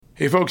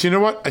Hey folks, you know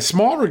what? A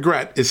small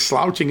regret is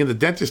slouching in the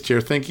dentist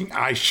chair thinking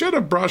I should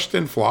have brushed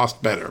and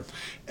flossed better.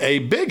 A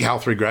big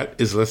health regret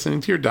is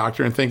listening to your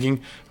doctor and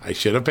thinking I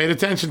should have paid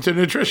attention to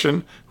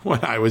nutrition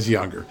when I was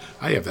younger.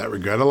 I have that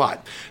regret a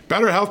lot.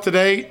 Better health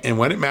today and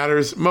when it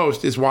matters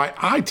most is why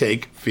I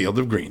take Field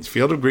of Greens.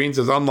 Field of Greens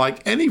is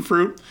unlike any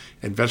fruit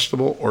and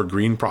vegetable or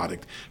green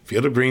product.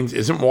 Field of Greens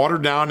isn't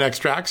watered down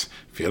extracts.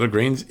 Field of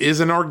Greens is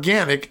an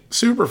organic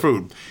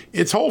superfood.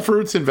 It's whole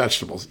fruits and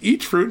vegetables.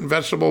 Each fruit and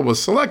vegetable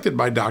was selected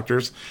by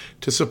doctors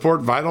to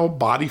support vital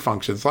body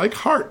functions like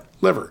heart,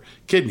 liver,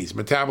 kidneys,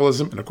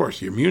 metabolism, and of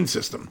course, your immune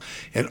system.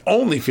 And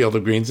only Field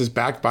of Greens is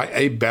backed by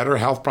a better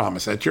health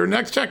promise. At your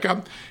next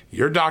checkup,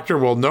 your doctor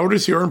will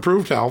notice your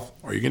improved health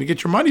or you're going to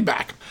get your money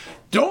back.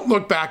 Don't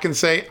look back and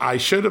say, I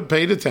should have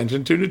paid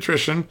attention to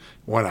nutrition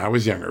when I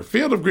was younger.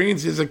 Field of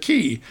Greens is a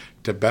key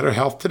to better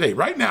health today,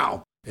 right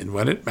now, and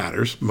when it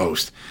matters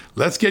most.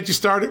 Let's get you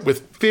started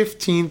with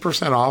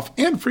 15% off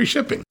and free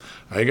shipping.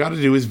 All you got to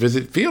do is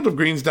visit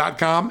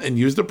fieldofgreens.com and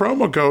use the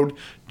promo code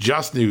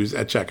JUSTNEWS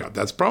at checkout.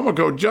 That's promo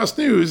code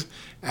JUSTNEWS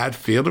at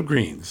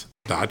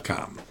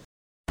fieldofgreens.com.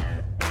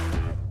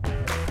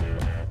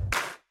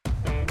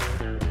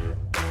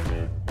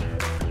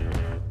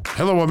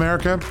 Hello,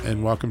 America,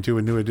 and welcome to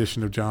a new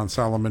edition of John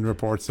Solomon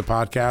Reports, the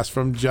podcast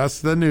from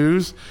Just the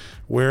News,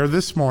 where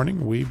this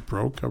morning we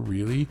broke a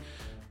really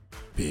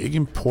big,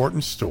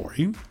 important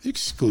story,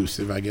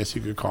 exclusive, I guess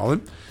you could call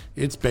it.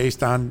 It's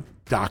based on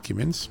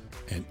documents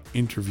and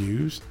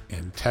interviews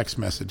and text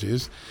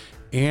messages,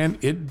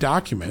 and it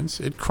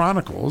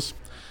chronicles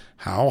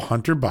how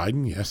Hunter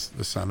Biden, yes,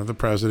 the son of the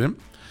president,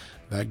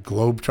 that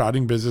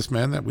globe-trotting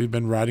businessman that we've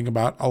been writing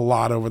about a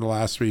lot over the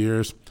last 3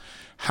 years,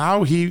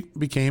 how he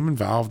became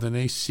involved in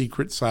a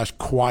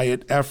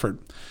secret/quiet effort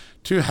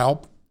to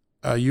help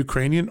a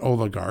Ukrainian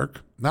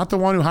oligarch, not the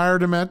one who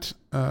hired him at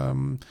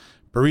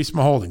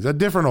Burisma Holdings, a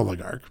different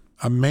oligarch,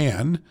 a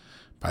man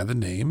by the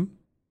name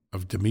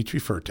of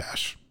Dmitry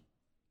Firtash.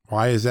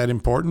 Why is that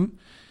important?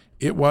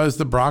 It was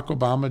the Barack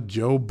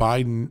Obama-Joe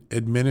Biden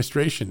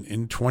administration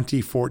in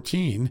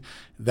 2014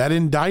 that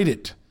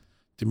indicted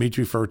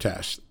Dmitry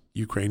Firtash,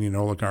 Ukrainian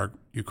oligarch,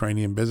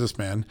 Ukrainian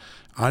businessman,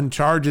 on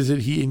charges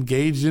that he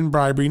engaged in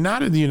bribery,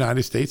 not in the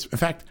United States, in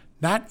fact,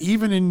 not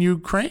even in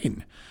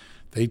Ukraine.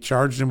 They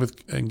charged him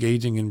with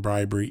engaging in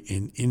bribery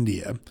in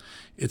India.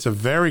 It's a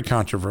very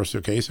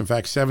controversial case. In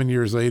fact, 7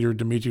 years later,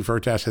 Dmitry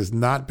Firtash has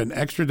not been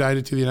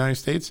extradited to the United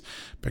States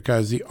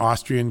because the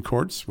Austrian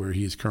courts, where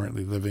he is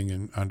currently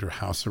living under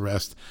house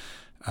arrest,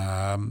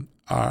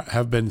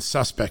 have been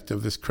suspect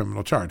of this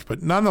criminal charge.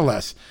 But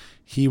nonetheless,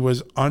 he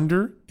was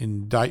under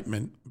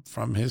indictment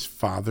from his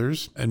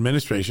father's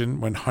administration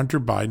when Hunter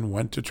Biden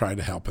went to try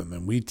to help him.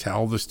 And we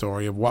tell the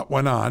story of what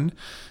went on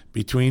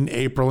between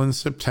April and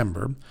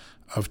September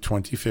of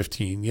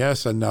 2015.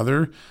 Yes,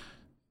 another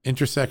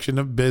intersection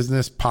of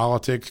business,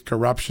 politics,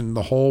 corruption,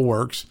 the whole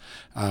works.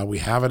 We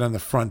have it on the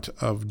front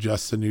of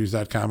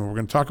justthenews.com, and we're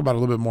going to talk about it a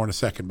little bit more in a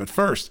second. But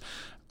first,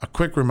 a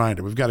quick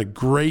reminder. We've got a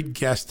great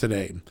guest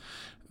today,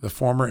 the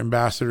former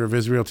ambassador of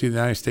Israel to the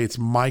United States,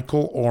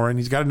 Michael Oren.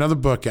 He's got another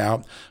book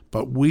out,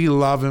 but we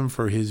love him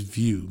for his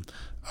view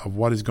of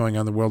what is going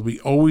on in the world. We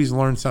always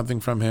learn something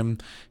from him.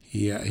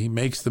 He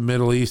makes the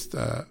Middle East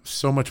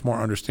so much more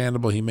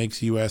understandable. He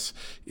makes U.S.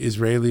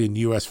 Israeli and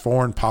U.S.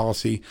 foreign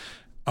policy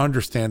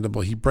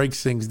understandable. He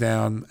breaks things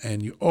down,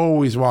 and you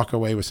always walk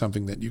away with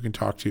something that you can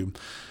talk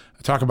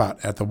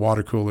about at the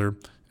water cooler,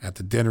 at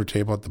the dinner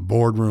table, at the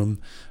boardroom.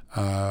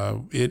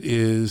 It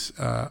is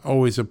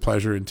always a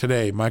pleasure. And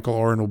today, Michael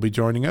Oren will be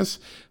joining us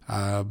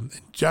in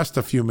just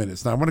a few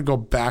minutes. Now, I want to go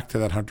back to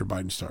that Hunter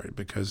Biden story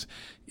because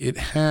it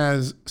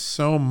has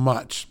so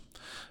much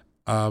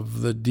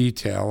of the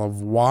detail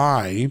of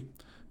why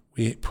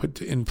we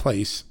put in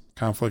place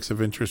conflicts of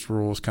interest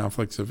rules,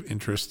 conflicts of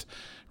interest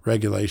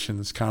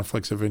regulations,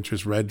 conflicts of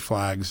interest red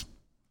flags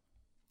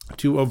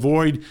to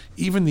avoid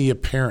even the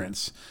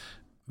appearance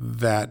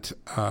that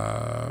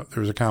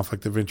there's a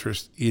conflict of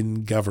interest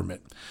in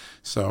government.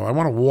 So I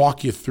want to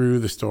walk you through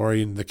the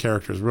story and the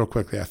characters real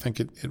quickly. I think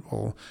it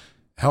will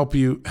help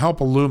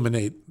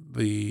illuminate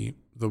the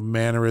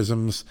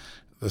mannerisms,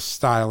 the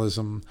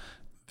stylism,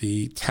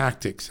 the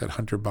tactics that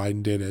Hunter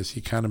Biden did as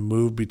he kind of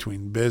moved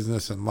between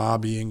business and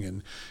lobbying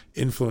and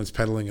influence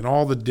peddling and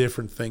all the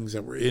different things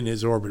that were in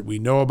his orbit. We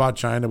know about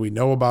China. We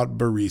know about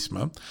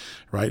Burisma,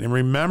 right? And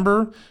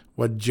remember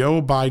what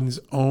Joe Biden's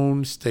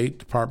own State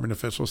Department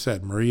official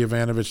said. Marie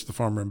Yovanovitch, the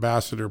former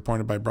ambassador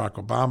appointed by Barack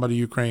Obama to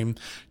Ukraine,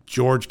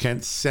 George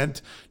Kent,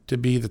 sent to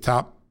be the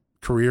top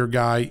career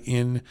guy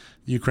in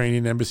the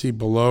Ukrainian embassy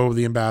below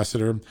the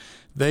ambassador.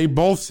 They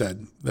both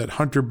said that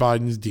Hunter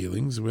Biden's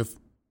dealings with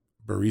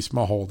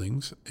Burisma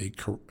Holdings,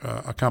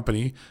 a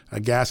company, a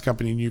gas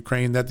company in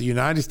Ukraine that the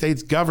United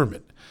States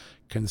government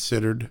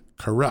considered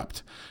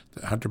corrupt.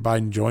 Hunter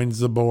Biden joins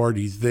the board.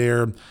 He's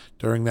there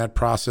during that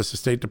process. The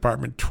State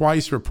Department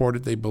twice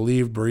reported they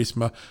believed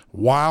Burisma,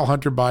 while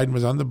Hunter Biden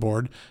was on the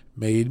board,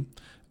 made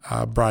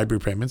bribery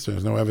payments.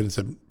 There's no evidence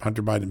that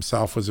Hunter Biden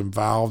himself was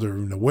involved or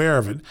even aware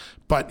of it,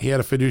 but he had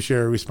a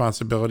fiduciary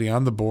responsibility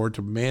on the board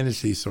to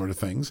manage these sort of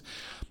things.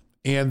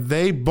 And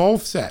they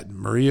both said,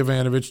 Marie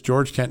Yovanovitch,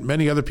 George Kent,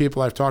 many other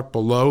people I've talked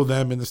below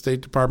them in the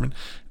State Department,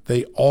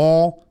 they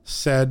all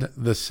said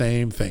the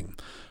same thing.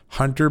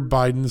 Hunter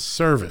Biden's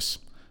service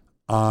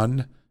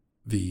on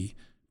the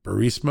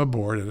Burisma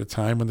board at a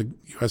time when the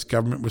U.S.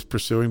 government was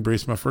pursuing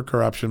Burisma for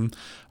corruption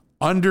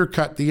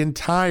undercut the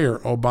entire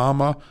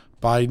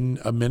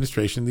Obama-Biden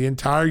administration, the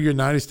entire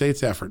United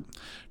States effort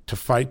to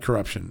fight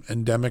corruption,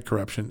 endemic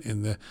corruption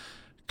in the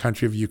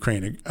country of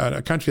Ukraine,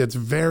 a country that's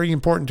very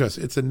important to us.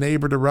 It's a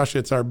neighbor to Russia.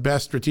 It's our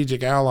best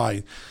strategic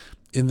ally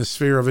in the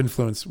sphere of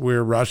influence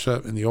where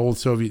Russia and the old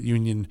Soviet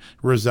Union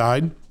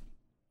reside.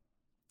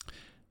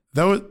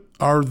 Those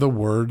are the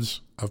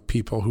words of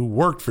people who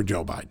worked for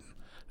Joe Biden.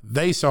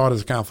 They saw it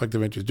as a conflict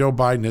of interest. Joe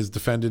Biden has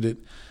defended it.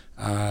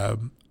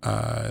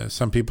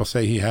 Some people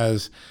say he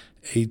has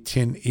a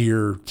tin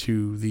ear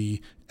to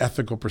the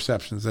ethical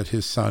perceptions that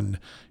his son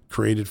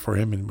created for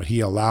him and what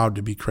he allowed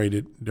to be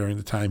created during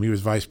the time he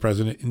was vice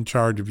president in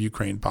charge of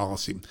Ukraine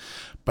policy.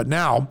 But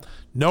now,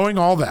 knowing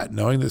all that,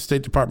 knowing that the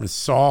State Department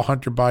saw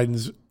Hunter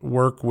Biden's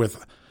work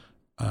with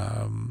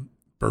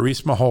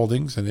Burisma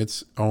Holdings and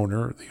its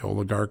owner, the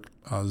oligarch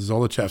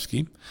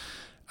Zolochevsky,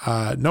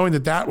 knowing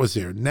that that was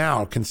there.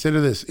 Now,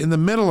 consider this. In the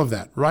middle of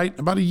that, right,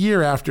 about a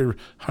year after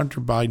Hunter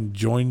Biden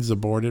joins the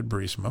board at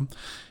Burisma,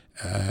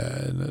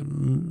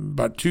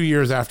 about 2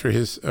 years after a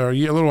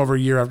little over a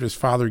year after his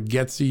father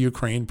gets the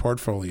Ukraine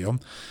portfolio,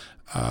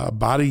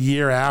 about a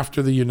year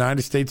after the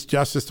United States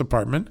Justice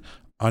Department,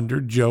 under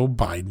Joe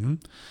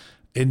Biden,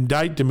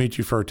 indict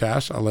Dmitry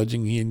Firtash,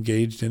 alleging he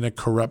engaged in a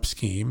corrupt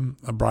scheme,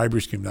 a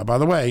bribery scheme. Now, by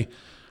the way,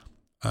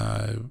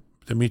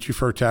 Dmitry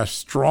Firtash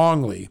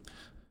strongly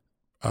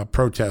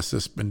protests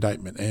this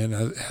indictment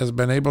and has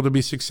been able to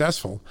be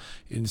successful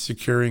in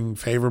securing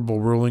favorable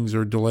rulings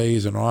or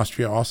delays in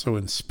Austria, also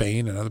in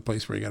Spain, another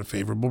place where he got a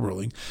favorable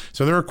ruling.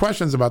 So there are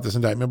questions about this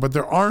indictment, but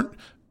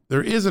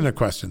there isn't a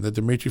question that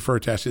Dmitry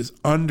Firtash is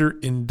under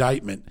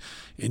indictment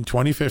in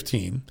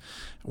 2015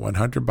 when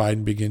Hunter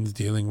Biden begins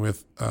dealing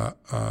with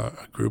a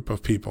group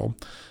of people,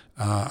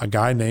 a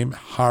guy named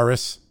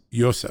Haris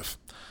Yosef,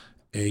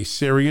 a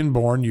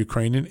Syrian-born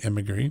Ukrainian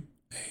immigrant,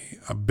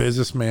 a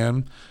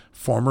businessman,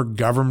 former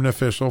government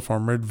official,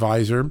 former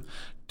advisor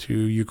to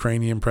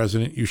Ukrainian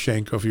President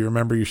Yushchenko. If you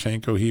remember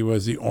Yushchenko, he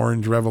was the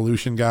Orange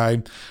Revolution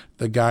guy,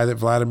 the guy that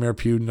Vladimir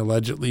Putin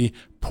allegedly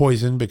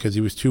poisoned because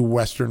he was too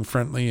Western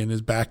friendly in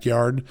his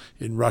backyard,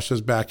 in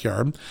Russia's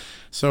backyard.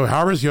 So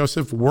Haris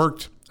Yosef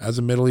worked as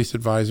a Middle East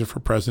advisor for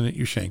President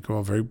Yushchenko,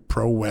 a very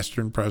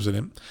pro-Western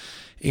president.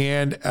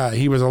 And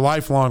he was a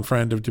lifelong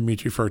friend of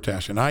Dmitry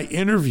Firtash. And I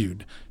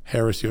interviewed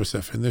Haris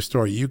Yosef in this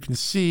story. You can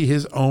see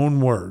his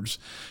own words.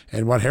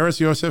 And what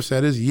Haris Yosef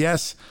said is,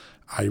 yes,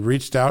 I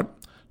reached out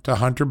to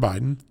Hunter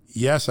Biden.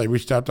 Yes, I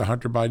reached out to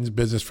Hunter Biden's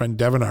business friend,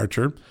 Devon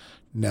Archer,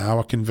 now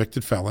a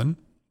convicted felon.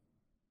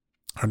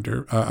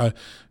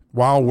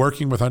 While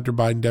working with Hunter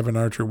Biden, Devon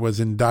Archer was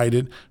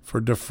indicted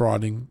for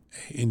defrauding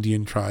an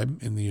Indian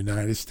tribe in the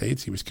United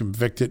States. He was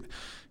convicted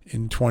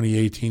in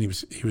 2018.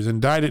 He was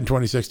indicted in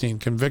 2016,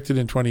 convicted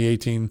in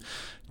 2018.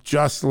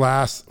 Just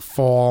last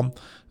fall,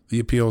 the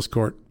appeals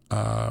court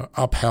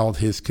upheld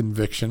his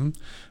conviction.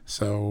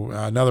 So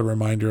another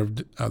reminder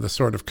of the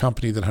sort of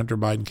company that Hunter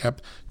Biden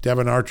kept.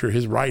 Devon Archer,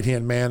 his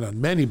right-hand man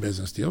on many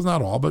business deals,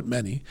 not all, but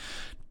many,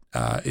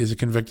 is a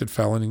convicted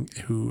felon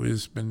who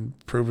has been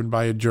proven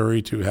by a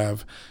jury to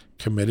have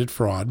committed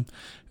fraud.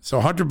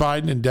 So Hunter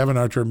Biden and Devon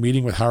Archer are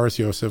meeting with Haris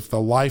Yosef,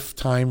 the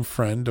lifetime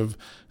friend of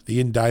the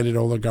indicted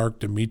oligarch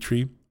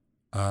Dmitry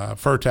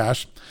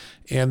Firtash,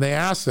 and they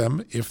ask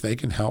them if they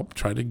can help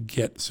try to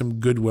get some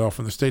goodwill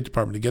from the State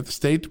Department, to get the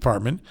State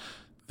Department,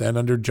 then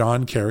under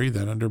John Kerry,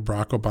 then under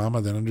Barack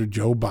Obama, then under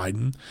Joe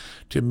Biden,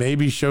 to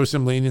maybe show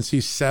some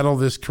leniency, settle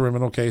this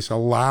criminal case,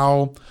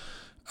 allow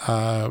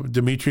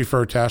Dmitry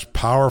Firtash,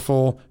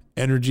 powerful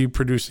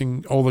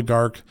energy-producing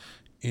oligarch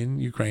in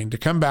Ukraine, to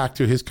come back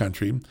to his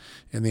country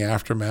in the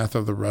aftermath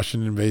of the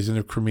Russian invasion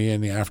of Crimea,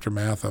 in the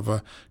aftermath of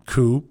a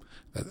coup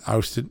that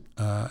ousted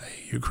a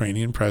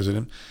Ukrainian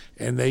president.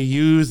 And they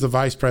used the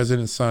vice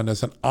president's son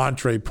as an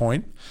entree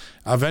point.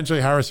 Eventually,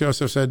 Haris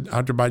Yosef said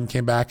Hunter Biden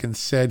came back and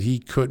said he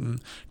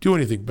couldn't do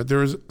anything. But there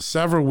was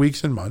several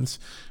weeks and months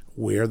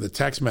where the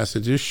text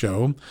messages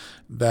show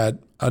that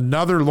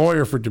another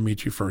lawyer for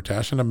Dmitry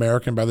Firtash, an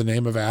American by the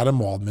name of Adam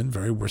Waldman,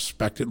 very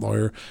respected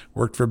lawyer,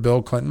 worked for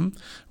Bill Clinton,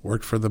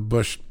 worked for the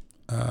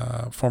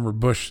former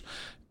Bush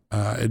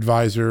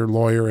advisor,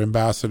 lawyer,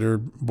 ambassador,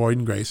 Boyd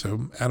and Gray.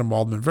 So Adam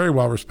Waldman, very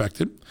well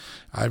respected.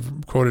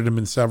 I've quoted him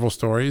in several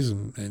stories,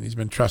 and he's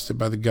been trusted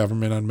by the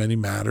government on many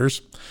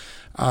matters.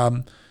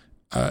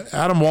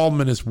 Adam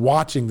Waldman is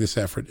watching this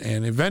effort,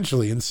 and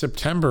eventually in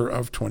September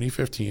of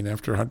 2015,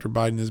 after Hunter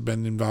Biden has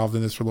been involved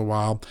in this for a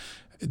while,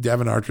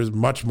 Devon Archer is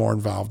much more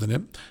involved in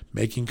it,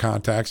 making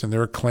contacts, and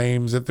there are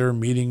claims that they're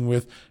meeting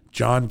with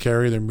John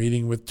Kerry, they're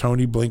meeting with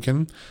Tony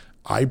Blinken.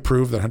 I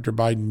prove that Hunter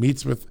Biden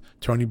meets with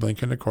Tony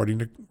Blinken, according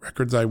to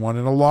records I won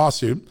in a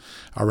lawsuit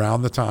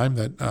around the time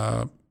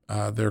that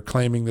they're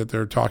claiming that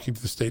they're talking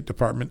to the State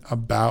Department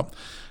about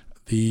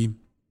the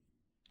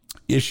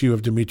issue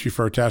of Dmitry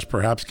Firtash,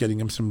 perhaps getting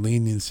him some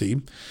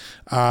leniency.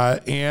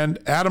 And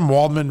Adam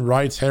Waldman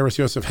writes Harris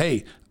Yosef,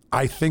 hey,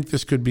 I think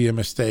this could be a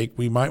mistake.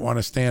 We might want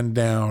to stand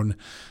down.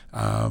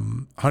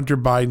 Hunter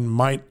Biden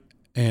might,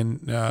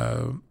 and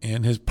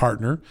his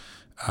partner,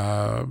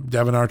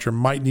 Devon Archer,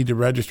 might need to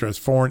register as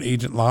foreign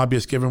agent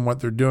lobbyists. Given what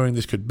they're doing,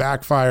 this could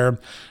backfire.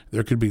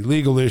 There could be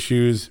legal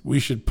issues. We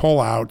should pull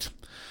out.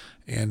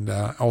 And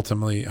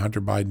ultimately,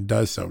 Hunter Biden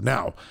does so.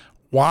 Now,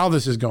 while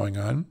this is going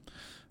on,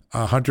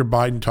 Hunter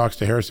Biden talks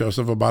to Harris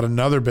Yosef about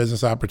another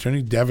business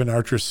opportunity. Devon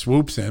Archer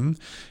swoops in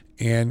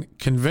and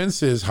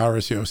convinces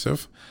Harris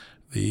Yosef,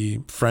 the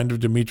friend of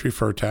Dmitry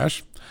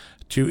Firtash,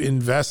 to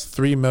invest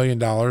 $3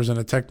 million in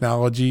a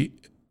technology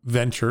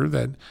venture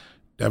that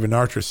Devon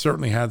Archer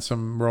certainly had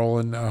some role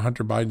in.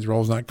 Hunter Biden's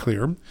role is not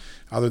clear,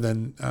 other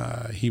than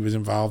he was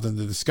involved in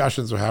the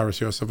discussions with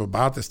Harris Yosef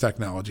about this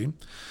technology.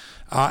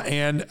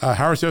 And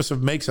Harris Yosef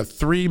makes a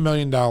 $3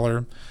 million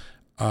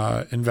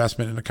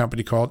investment in a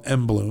company called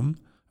Embloom,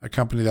 a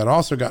company that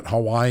also got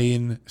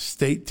Hawaiian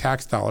state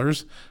tax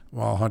dollars,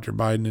 while Hunter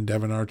Biden and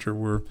Devon Archer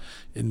were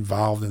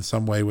involved in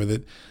some way with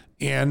it.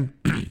 And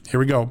here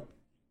we go.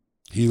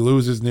 He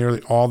loses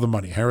nearly all the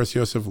money. Harris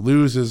Yosef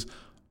loses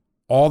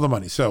all the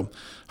money. So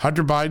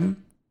Hunter Biden,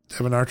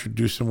 Devon Archer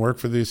do some work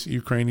for this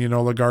Ukrainian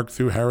oligarch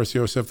through Harris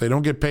Yosef. They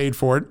don't get paid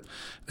for it.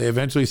 They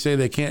eventually say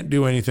they can't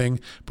do anything,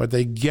 but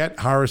they get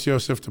Harris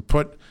Yosef to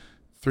put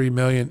 $3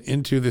 million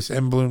into this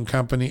Embloom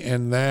company,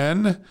 and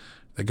then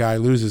the guy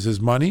loses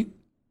his money.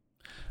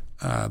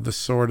 The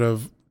sort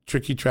of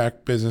tricky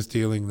track business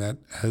dealing that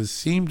has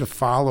seemed to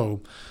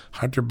follow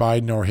Hunter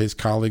Biden or his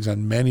colleagues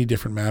on many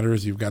different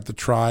matters. You've got the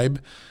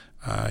tribe.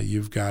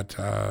 You've got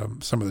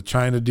some of the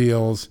China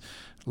deals,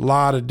 a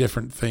lot of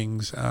different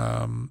things.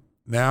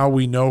 Now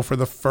we know for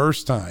the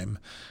first time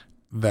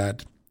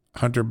that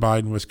Hunter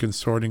Biden was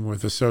consorting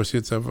with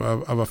associates of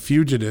a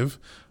fugitive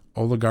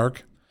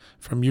oligarch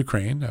from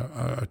Ukraine,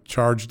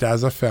 charged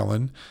as a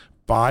felon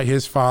by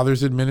his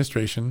father's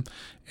administration.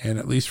 And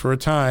at least for a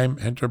time,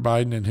 Hunter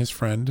Biden and his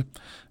friend,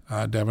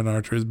 Devon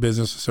Archer, his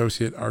business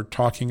associate, are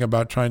talking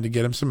about trying to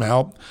get him some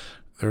help.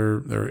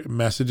 Their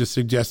message is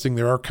suggesting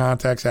there are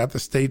contacts at the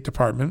State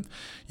Department.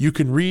 You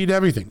can read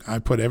everything. I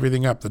put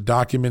everything up, the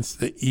documents,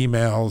 the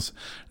emails,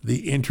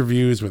 the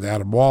interviews with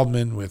Adam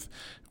Waldman, with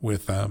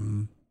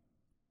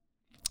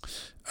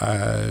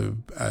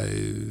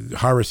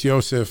Harris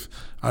Yosef.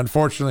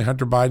 Unfortunately,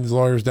 Hunter Biden's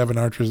lawyers, Devon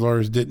Archer's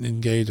lawyers, didn't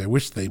engage. I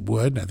wish they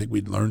would. I think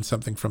we'd learn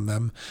something from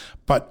them.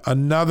 But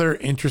another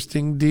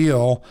interesting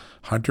deal,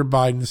 Hunter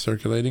Biden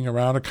circulating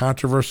around a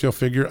controversial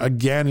figure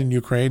again in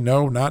Ukraine.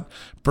 No, not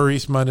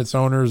Burisma and its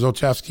owner,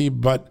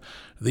 Zlochevsky, but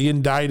the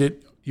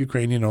indicted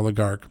Ukrainian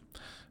oligarch,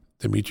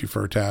 Dmitry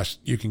Firtash.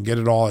 You can get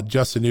it all at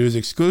Just the News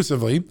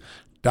exclusively.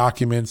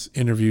 Documents,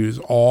 interviews,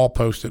 all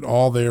posted,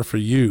 all there for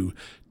you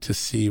to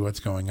see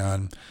what's going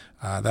on.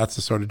 That's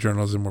the sort of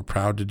journalism we're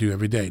proud to do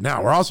every day.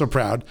 Now, we're also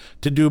proud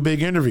to do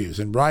big interviews.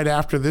 And right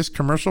after this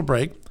commercial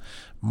break,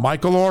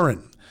 Michael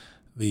Oren,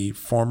 the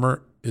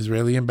former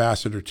Israeli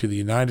ambassador to the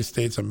United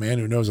States, a man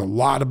who knows a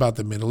lot about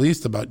the Middle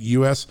East, about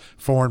U.S.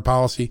 foreign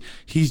policy,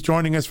 he's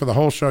joining us for the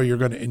whole show. You're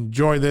going to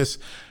enjoy this.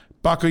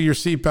 Buckle your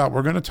seatbelt.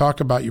 We're going to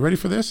talk about, you ready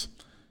for this?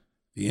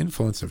 The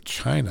influence of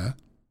China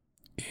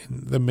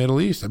in the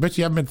Middle East. I bet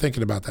you haven't been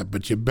thinking about that,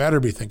 but you better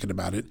be thinking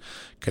about it,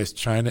 because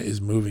China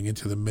is moving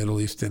into the Middle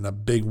East in a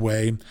big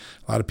way.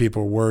 A lot of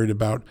people are worried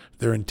about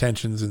their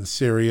intentions in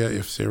Syria.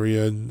 If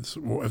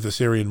the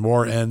Syrian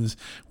war ends,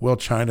 will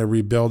China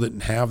rebuild it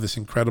and have this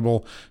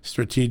incredible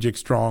strategic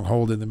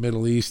stronghold in the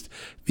Middle East?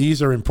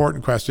 These are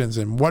important questions,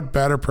 and what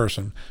better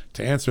person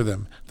to answer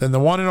them than the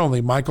one and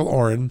only Michael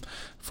Oren,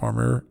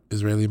 former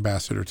Israeli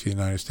ambassador to the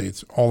United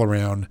States, all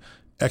around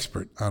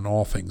expert on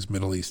all things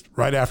Middle East.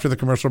 Right after the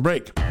commercial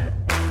break.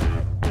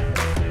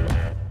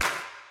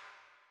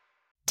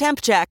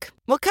 Temp check.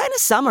 What kind of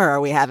summer are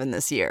we having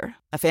this year?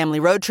 A family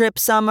road trip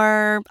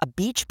summer? A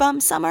beach bum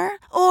summer?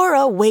 Or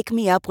a wake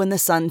me up when the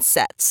sun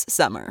sets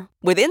summer?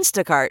 With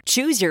Instacart,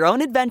 choose your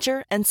own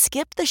adventure and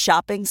skip the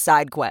shopping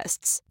side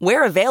quests.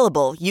 Where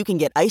available, you can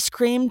get ice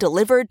cream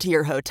delivered to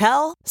your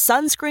hotel,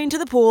 sunscreen to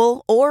the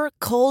pool, or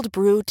cold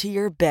brew to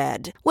your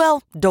bed.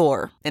 Well,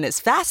 door, in as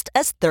fast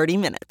as 30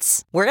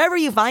 minutes. Wherever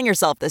you find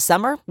yourself this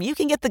summer, you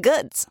can get the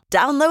goods.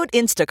 Download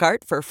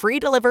Instacart for free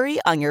delivery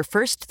on your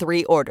first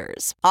 3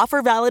 orders.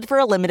 Offer valid for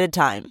a limited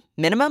time.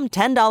 Minimum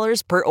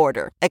 $10 per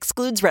order.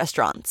 Excludes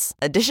restaurants.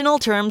 Additional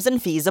terms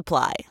and fees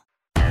apply.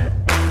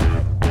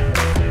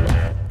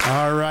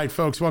 All right,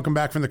 folks, welcome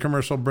back from the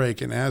commercial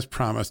break. And as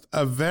promised,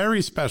 a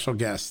very special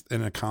guest,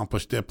 an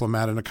accomplished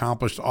diplomat, an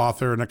accomplished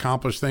author, an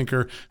accomplished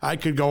thinker. I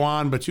could go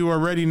on, but you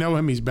already know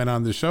him. He's been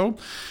on the show.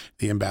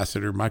 The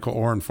ambassador, Michael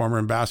Oren, former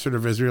ambassador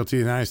of Israel to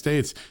the United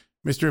States.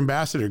 Mr.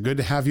 Ambassador, good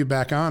to have you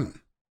back on.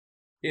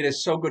 It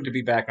is so good to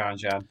be back on,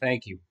 John.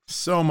 Thank you.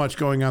 So much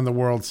going on in the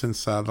world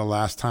since the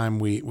last time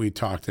we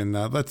talked, and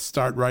let's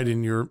start right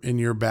in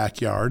your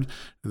backyard.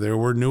 There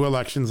were new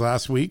elections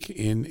last week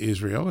in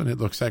Israel, and it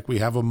looks like we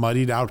have a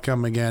muddied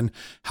outcome again.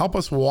 Help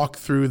us walk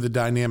through the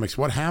dynamics.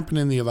 What happened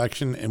in the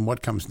election, and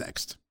what comes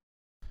next?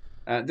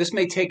 This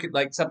may take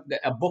like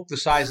a book the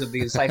size of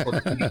the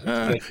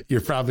encyclopedia.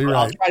 You're probably right.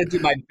 I'll try to do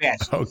my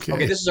best.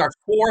 Okay. This is our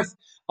fourth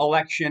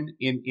election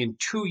in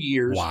 2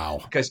 years.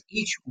 Wow. Because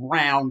each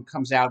round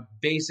comes out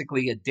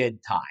basically a dead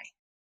tie.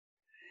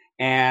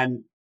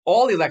 And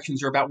all the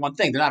elections are about one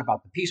thing. They're not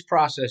about the peace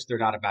process. They're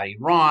not about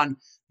Iran.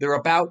 They're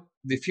about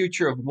the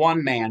future of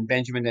one man,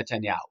 Benjamin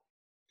Netanyahu.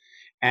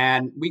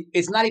 And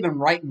it's not even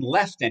right and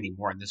left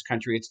anymore in this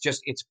country.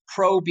 It's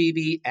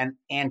pro-Bibi and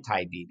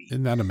anti-Bibi.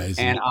 Isn't that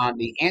amazing? And on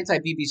the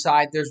anti-Bibi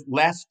side, there's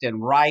left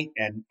and right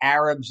and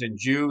Arabs and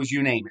Jews,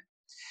 you name it.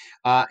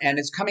 And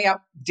it's coming out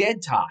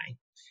dead tie.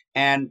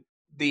 And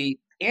the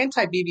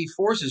anti-Bibi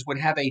forces would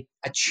have a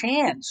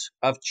chance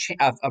of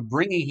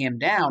bringing him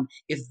down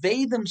if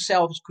they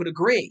themselves could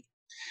agree.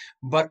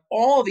 But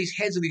all of these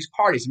heads of these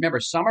parties, remember,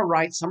 some are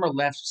right, some are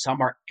left,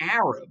 some are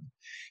Arab,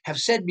 have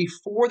said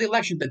before the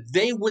election that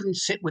they wouldn't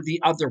sit with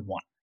the other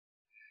one.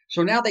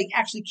 So now they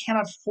actually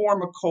cannot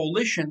form a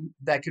coalition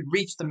that could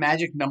reach the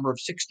magic number of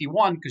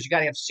 61, because you got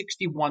to have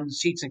 61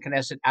 seats in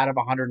Knesset out of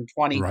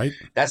 120. Right.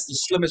 That's the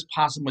slimmest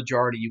possible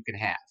majority you can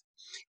have.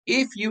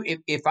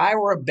 If I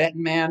were a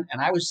betting man,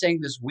 and I was saying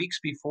this weeks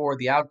before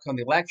the outcome of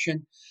the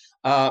election,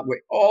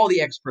 where all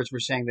the experts were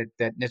saying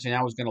that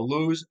Netanyahu was going to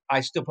lose, I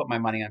still put my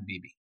money on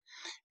Bibi.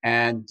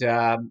 And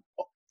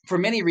for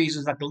many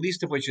reasons, not the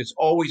least of which it's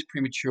always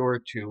premature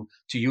to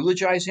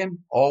eulogize him,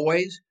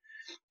 always.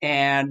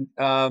 And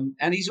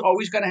he's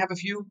always going to have a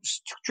few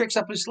tricks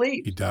up his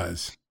sleeve. He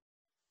does.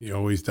 He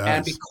always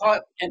does.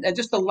 And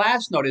just the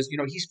last note is,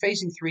 he's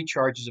facing 3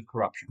 charges of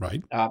corruption.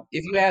 Right.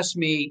 If you ask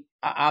me,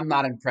 I'm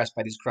not impressed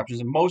by these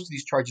corruptions, and most of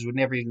these charges would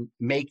never even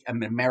make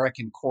an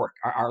American court.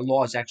 Our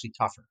law is actually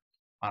tougher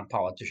on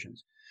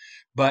politicians.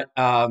 But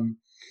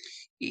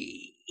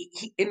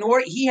in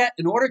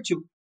order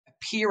to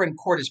appear in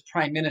court as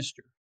prime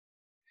minister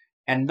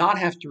and not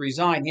have to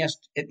resign, he has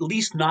to at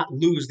least not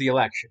lose the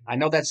election. I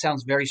know that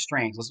sounds very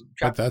strange. Let's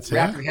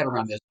wrap your head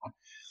around this one.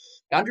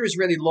 Under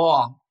Israeli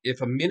law,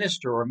 if a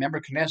minister or a member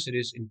of Knesset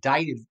is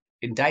indicted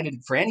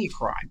for any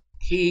crime,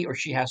 he or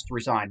she has to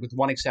resign, with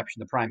one exception,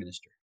 the prime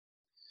minister.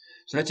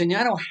 So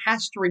Netanyahu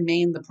has to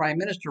remain the prime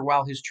minister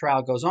while his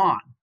trial goes on,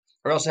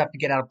 or else have to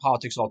get out of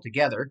politics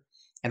altogether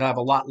and have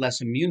a lot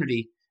less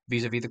immunity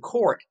vis-a-vis the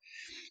court.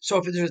 So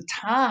if there's a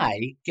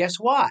tie, guess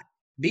what?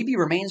 Bibi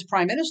remains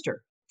prime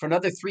minister for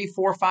another 3,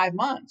 4, 5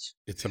 months.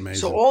 It's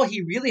amazing. So all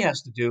he really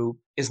has to do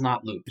is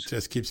not lose. It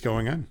just keeps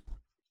going on.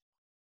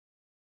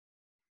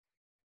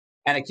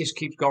 And it just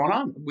keeps going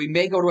on. We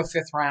may go to a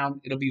 5th round.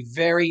 It'll be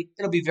very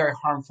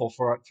harmful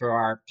for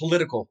our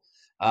political,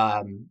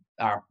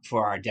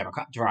 for our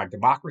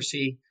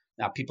democracy.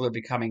 People are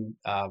becoming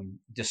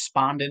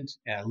despondent,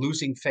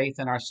 losing faith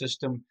in our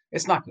system.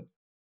 It's not good.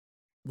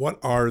 What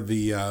are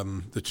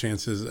the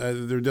chances?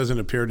 There doesn't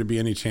appear to be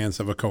any chance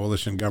of a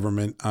coalition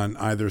government on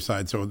either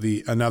side. So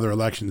another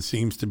election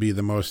seems to be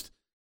the most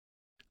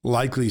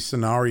likely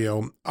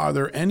scenario. Are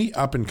there any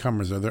up and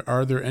comers?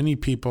 Are there any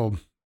people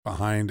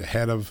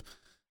ahead of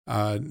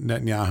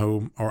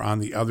Netanyahu or on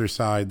the other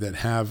side that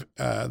have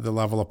the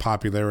level of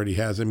popularity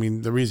he has? I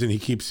mean, the reason he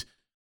keeps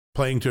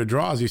playing to a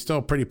draw is he's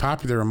still pretty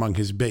popular among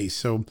his base.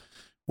 So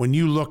when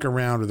you look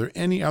around, are there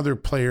any other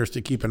players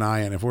to keep an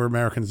eye on? If we're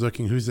Americans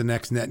looking, who's the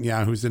next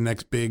Netanyahu? Who's the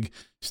next big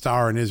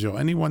star in Israel?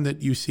 Anyone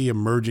that you see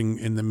emerging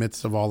in the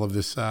midst of all of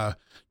this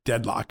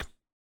deadlock?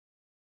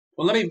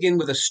 Well, let me begin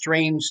with a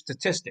strange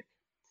statistic.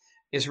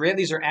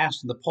 Israelis are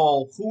asked in the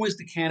poll, who is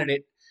the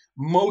candidate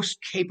most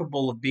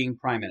capable of being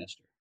prime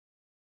minister?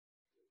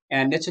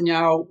 And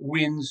Netanyahu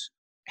wins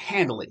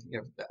handily.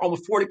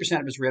 Almost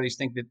 40% of Israelis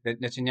think that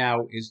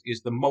Netanyahu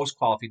is the most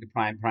qualified to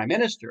prime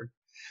minister.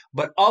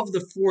 But of the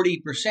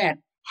 40%,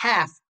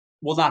 half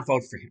will not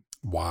vote for him.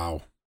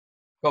 Wow.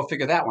 Go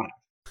figure that one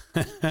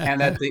out. And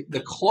that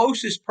the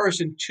closest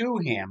person to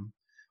him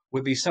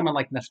would be someone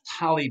like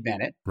Naftali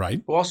Bennett,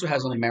 right, who also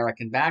has an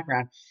American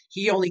background.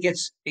 He only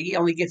gets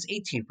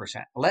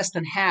 18%, less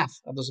than half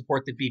of the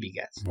support that Bibi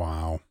gets.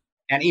 Wow.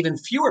 And even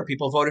fewer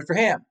people voted for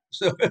him.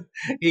 So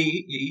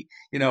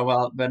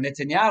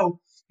Netanyahu,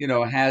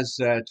 has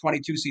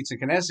 22 seats in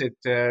Knesset.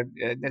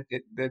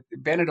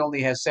 Bennett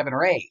only has 7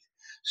 or 8.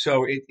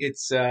 So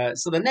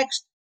so the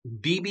next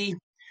Bibi,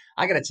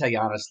 I got to tell you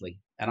honestly,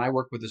 and I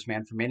worked with this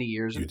man for many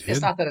years. And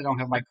it's not that I don't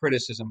have my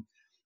criticism.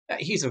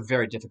 He's a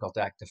very difficult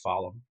act to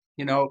follow.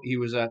 He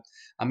was a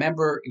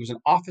member. He was an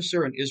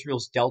officer in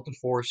Israel's Delta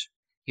Force.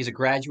 He's a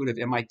graduate of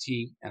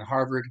MIT and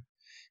Harvard.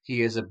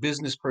 He is a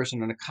business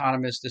person, an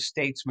economist, a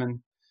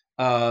statesman.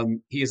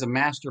 He is a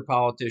master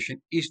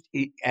politician.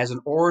 As an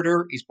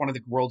orator, he's one of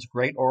the world's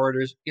great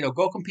orators.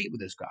 Go compete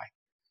with this guy.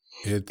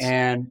 It's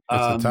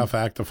a tough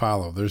act to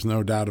follow. There's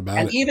no doubt about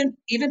it. And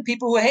even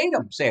people who hate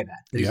him say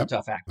that he's a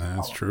tough act to follow.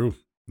 That's true.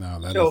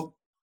 No,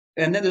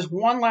 And then there's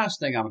one last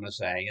thing I'm going to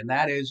say, and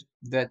that is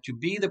that to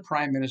be the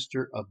prime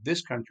minister of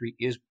this country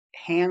is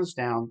hands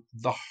down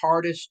the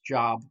hardest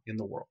job in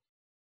the world.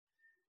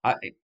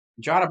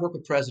 John, I've worked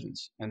with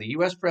presidents, and the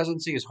U.S.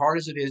 presidency, as hard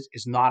as it is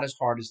not as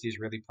hard as the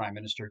Israeli prime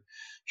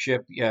ministership.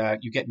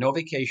 You get no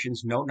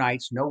vacations, no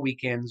nights, no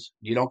weekends.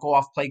 You don't go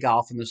off play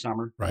golf in the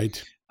summer.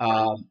 Right.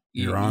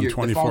 You're on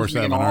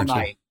 24/7, aren't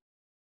you?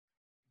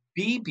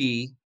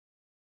 Bibi,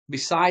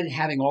 beside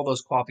having all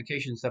those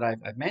qualifications that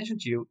I've mentioned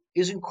to you,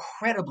 is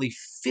incredibly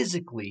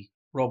physically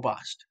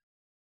robust.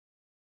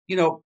 You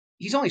know,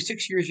 he's only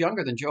 6 years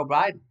younger than Joe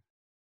Biden.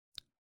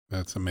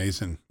 That's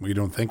amazing. We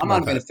don't think I'm about that.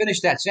 I'm not going to finish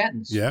that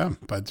sentence. Yeah,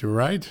 but you're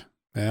right.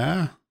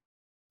 Yeah.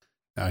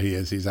 No, he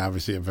is. He's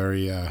obviously a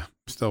very,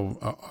 still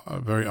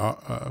very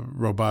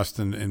robust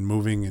and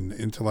moving and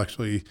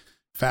intellectually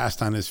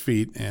fast on his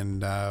feet,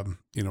 and a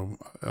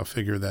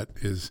figure that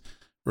is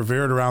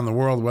revered around the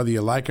world, whether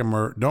you like him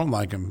or don't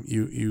like him.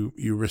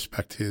 You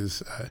respect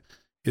his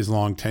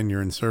long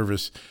tenure in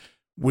service.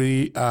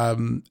 We,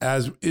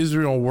 as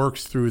Israel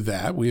works through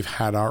that, we've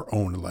had our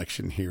own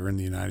election here in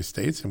the United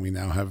States, and we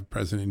now have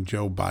President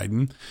Joe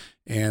Biden.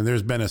 And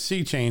there's been a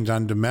sea change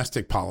on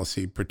domestic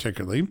policy,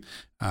 particularly,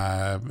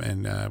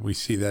 and we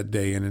see that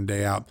day in and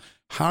day out.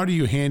 How do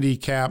you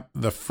handicap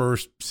the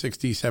first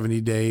 60, 70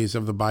 days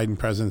of the Biden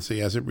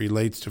presidency as it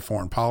relates to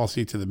foreign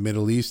policy, to the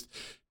Middle East,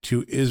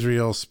 to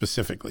Israel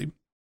specifically?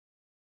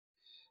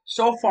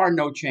 So far,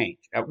 no change.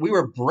 We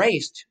were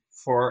braced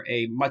for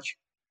a much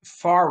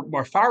far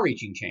more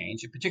far-reaching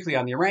change, particularly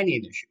on the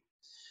Iranian issue,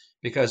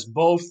 because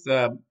both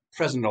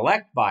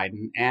President-elect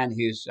Biden and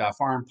his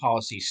foreign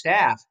policy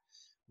staff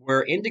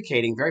were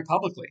indicating very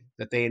publicly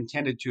that they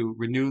intended to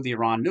renew the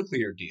Iran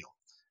nuclear deal,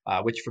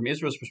 which from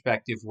Israel's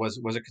perspective was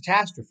a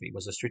catastrophe,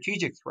 was a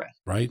strategic threat.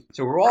 Right.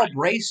 So we're all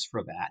braced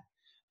for that.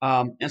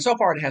 And so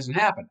far it hasn't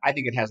happened. I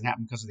think it hasn't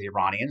happened because of the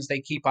Iranians.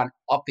 They keep on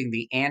upping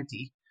the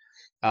ante.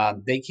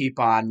 They keep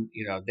on,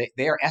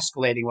 they're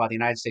escalating while the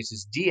United States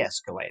is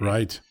de-escalating.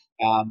 Right.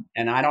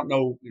 And I don't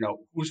know,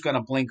 who's going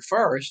to blink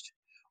first,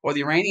 or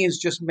the Iranians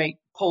just may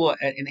pull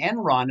an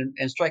end run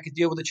and strike a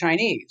deal with the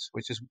Chinese,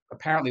 which is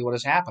apparently what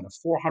has happened,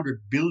 a $400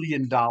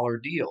 billion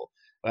deal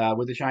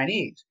with the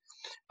Chinese.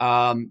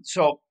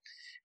 So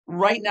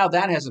right now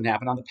that hasn't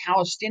happened. On the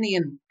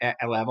Palestinian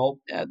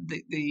level,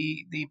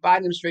 the Biden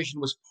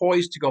administration was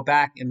poised to go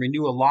back and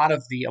renew a lot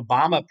of the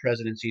Obama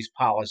presidency's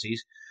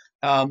policies.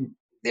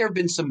 There have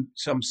been some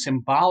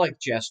symbolic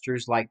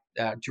gestures, like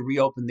to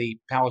reopen the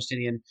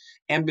Palestinian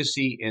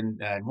embassy in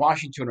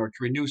Washington, or to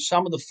renew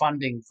some of the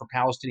funding for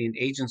Palestinian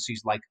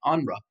agencies like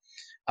UNRWA.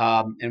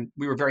 And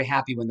we were very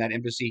happy when that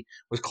embassy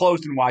was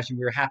closed in Washington.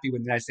 We were happy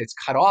when the United States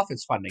cut off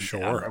its funding to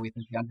UNRWA. We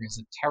think the UNRWA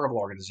is a terrible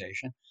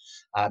organization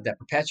that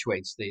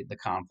perpetuates the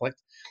conflict.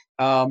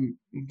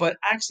 But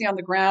actually on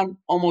the ground,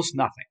 almost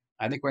nothing.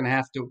 I think we're going to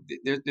have to,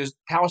 there's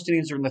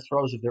Palestinians are in the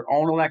throes of their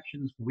own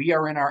elections. We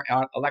are in our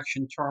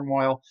election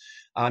turmoil,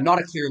 not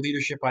a clear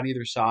leadership on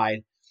either side.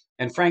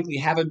 And frankly,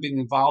 haven't been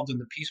involved in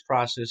the peace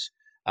process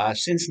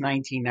since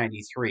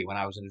 1993, when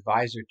I was an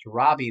advisor to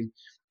Rabin.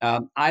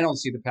 I don't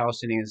see the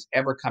Palestinians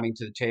ever coming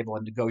to the table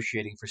and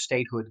negotiating for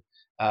statehood.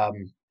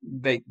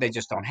 They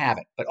just don't have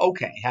it. But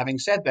okay, having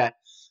said that,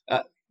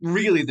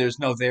 really there's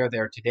no there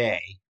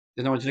today.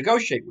 There's no one to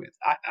negotiate with.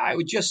 I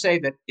would just say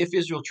that if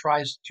Israel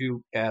tries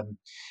to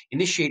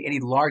initiate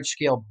any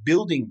large-scale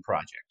building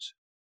projects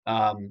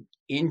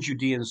in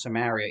Judea and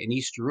Samaria, in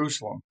East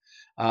Jerusalem,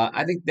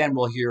 I think then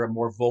we'll hear a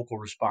more vocal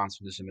response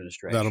from this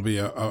administration. That'll be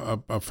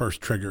a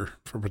first trigger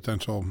for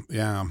potential,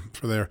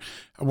 for there.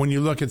 When you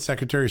look at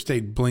Secretary of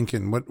State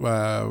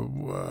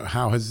Blinken,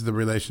 how has the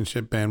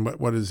relationship been?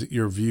 What is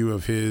your view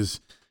of his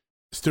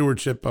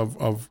stewardship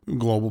of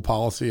global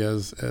policy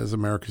as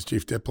America's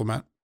chief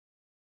diplomat?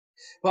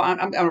 Well,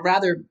 I'm a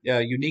rather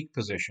unique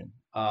position,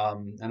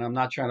 and I'm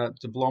not trying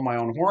to blow my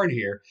own horn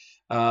here.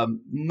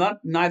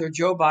 Neither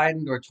Joe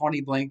Biden nor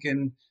Tony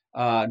Blinken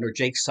nor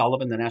Jake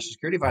Sullivan, the national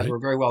security advisor, were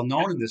very well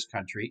known in this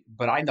country,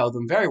 but I know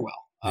them very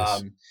well.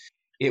 Yes.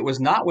 It was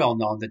not well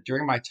known that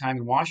during my time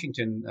in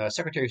Washington,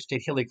 Secretary of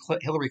State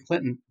Hillary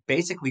Clinton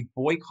basically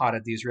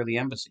boycotted the Israeli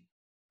embassy.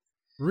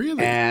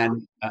 Really?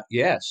 And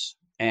yes.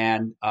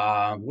 And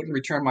wouldn't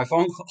return my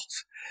phone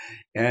calls.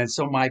 And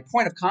so my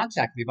point of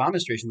contact with the Obama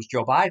administration was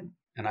Joe Biden.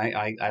 And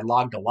I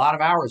logged a lot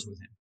of hours with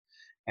him.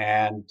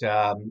 And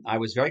I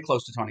was very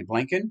close to Tony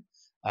Blinken,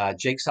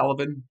 Jake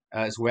Sullivan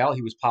as well.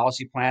 He was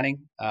policy planning.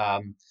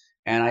 And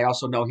I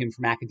also know him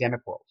from academic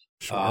world.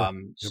 Sure.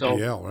 So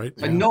Yale, right?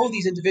 I know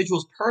these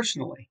individuals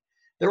personally.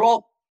 They're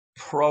all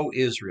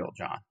pro-Israel,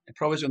 John.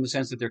 Pro-Israel in the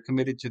sense that they're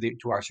committed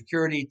to our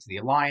security, to the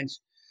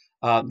alliance.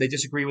 They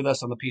disagree with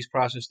us on the peace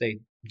process. They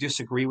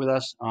disagree with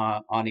us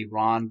on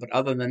Iran. But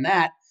other than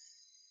that,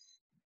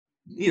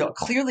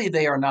 clearly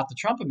they are not the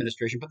Trump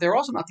administration, but they're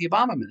also not the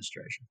Obama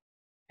administration.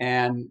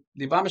 And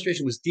the Obama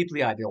administration was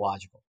deeply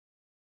ideological.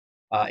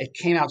 It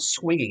came out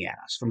swinging at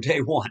us from day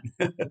one.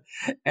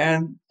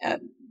 and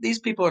these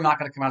people are not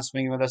going to come out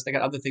swinging with us. They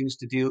got other things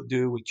to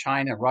do with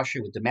China and Russia,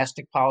 with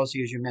domestic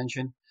policy, as you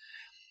mentioned.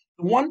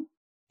 The one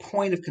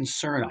point of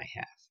concern I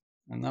have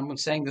and I'm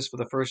saying this for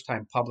the first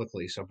time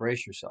publicly, so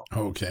brace yourself.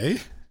 Okay.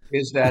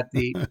 Is that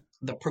the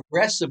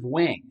progressive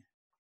wing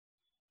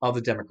of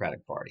the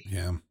Democratic Party,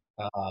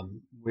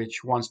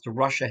 which wants to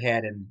rush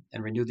ahead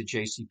and renew the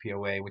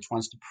JCPOA, which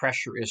wants to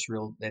pressure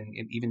Israel, and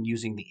even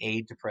using the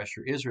aid to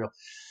pressure Israel,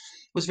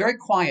 was very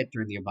quiet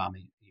during the Obama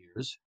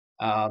years.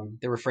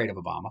 They were afraid of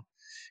Obama,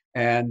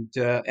 and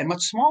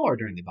much smaller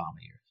during the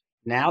Obama years.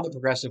 Now the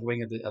progressive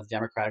wing of the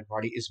Democratic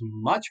Party is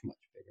much, much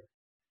bigger,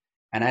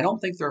 and I don't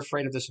think they're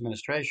afraid of this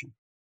administration.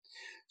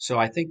 So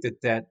I think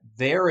that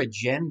their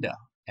agenda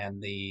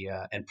and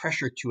and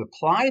pressure to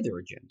apply their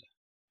agenda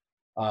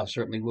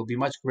certainly will be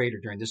much greater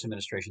during this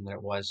administration than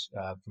it was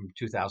from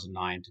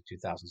 2009 to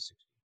 2016.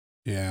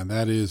 Yeah,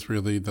 that is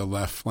really the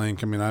left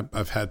flank. I mean,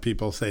 I've had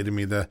people say to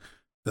me the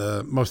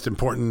most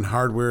important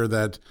hardware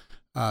that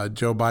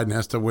Joe Biden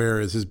has to wear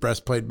is his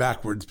breastplate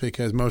backwards,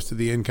 because most of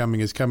the incoming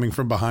is coming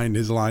from behind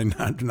his line,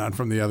 not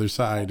from the other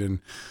side. And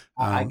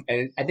I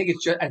think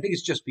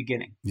it's just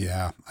beginning.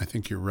 Yeah, I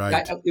think you're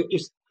right.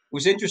 It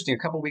was interesting. A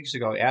couple of weeks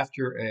ago,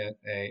 after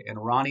an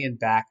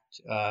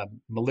Iranian-backed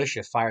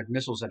militia fired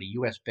missiles at a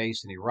U.S.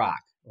 base in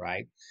Iraq,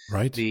 right?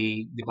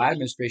 The Biden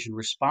administration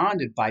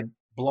responded by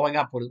blowing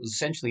up what was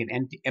essentially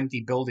an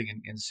empty building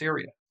in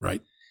Syria.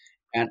 Right.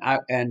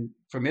 And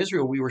from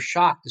Israel, we were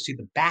shocked to see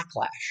the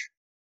backlash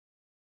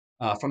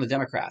from the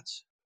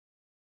Democrats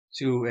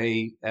to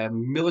a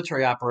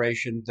military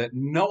operation that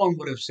no one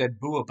would have said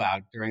boo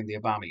about during the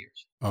Obama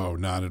years. Oh,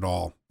 not at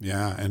all.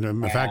 Yeah. And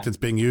in fact, it's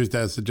being used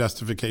as a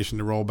justification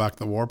to roll back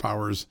the war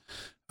powers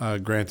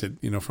granted,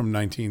 from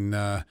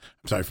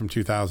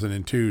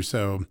 2002.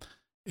 So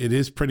it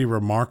is pretty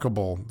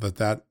remarkable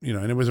that,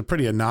 and it was a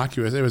pretty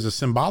innocuous, it was a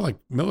symbolic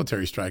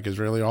military strike is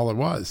really all it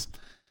was.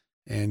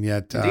 And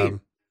yet,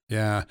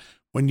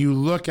 when you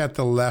look at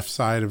the left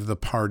side of the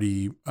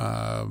party,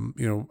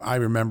 I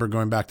remember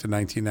going back to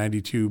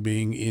 1992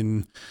 being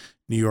in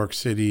New York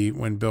City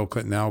when Bill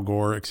Clinton, Al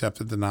Gore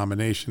accepted the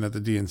nomination at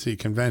the DNC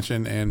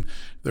convention. And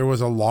there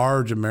was a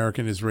large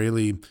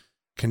American-Israeli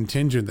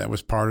contingent that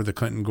was part of the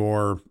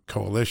Clinton-Gore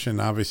coalition.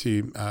 Obviously,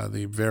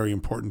 the very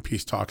important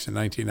peace talks in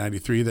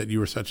 1993 that you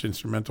were such an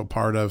instrumental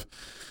part of.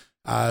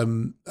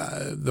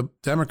 The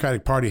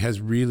Democratic Party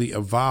has really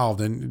evolved,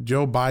 and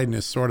Joe Biden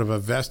is sort of a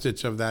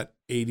vestige of that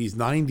 80s,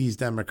 90s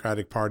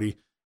Democratic Party.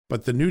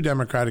 But the new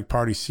Democratic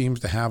Party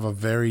seems to have a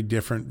very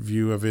different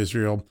view of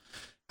Israel.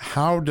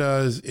 How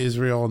does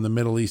Israel and the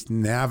Middle East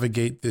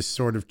navigate this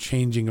sort of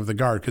changing of the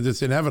guard? Because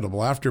it's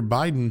inevitable. After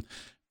Biden,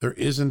 there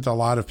isn't a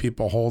lot of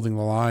people holding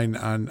the line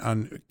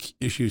on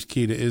issues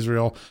key to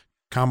Israel.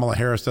 Kamala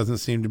Harris doesn't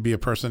seem to be a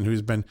person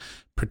who's been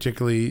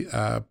particularly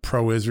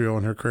pro-Israel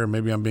in her career.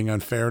 Maybe I'm being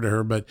unfair to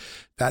her, but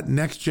that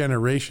next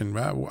generation,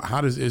 how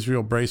does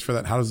Israel brace for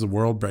that? How does the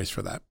world brace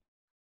for that?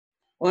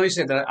 Well, let me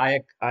say that I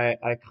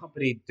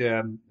accompanied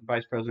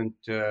Vice President,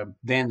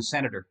 then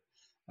Senator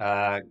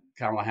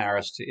Kamala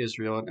Harris to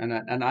Israel,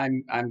 and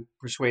I'm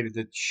persuaded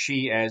that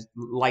she, as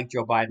like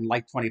Joe Biden,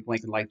 like Tony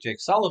Blinken, like Jake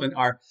Sullivan,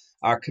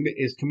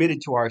 is committed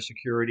to our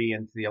security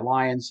and to the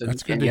alliance. And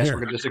yes, we're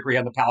going to disagree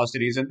on the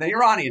Palestinians and the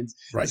Iranians.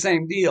 Right. The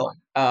same deal.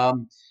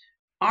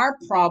 Our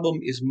problem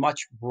is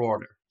much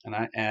broader,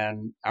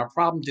 and our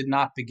problem did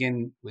not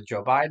begin with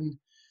Joe Biden.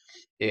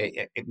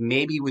 It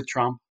maybe with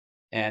Trump,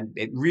 and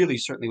it really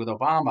certainly with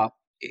Obama.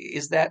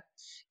 Is that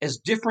as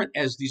different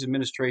as these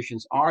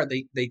administrations are,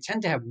 they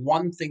tend to have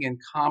one thing in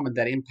common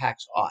that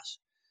impacts us,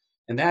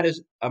 and that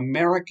is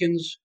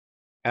Americans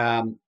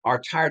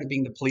are tired of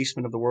being the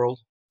policemen of the world.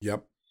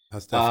 Yep,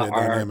 that's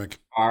definitely a dynamic.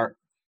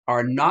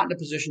 Are not in a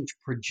position to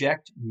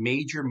project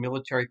major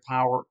military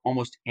power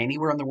almost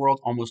anywhere in the world,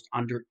 almost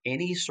under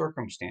any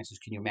circumstances.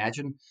 Can you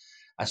imagine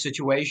a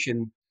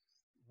situation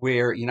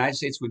where the United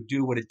States would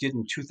do what it did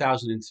in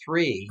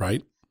 2003,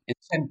 right, and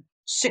send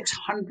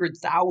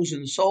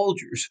 600,000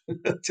 soldiers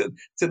to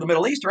the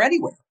Middle East or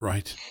anywhere?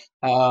 Right.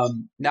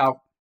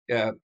 Now,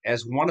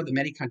 as one of the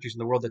many countries in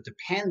the world that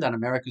depend on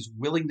America's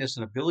willingness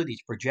and ability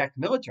to project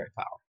military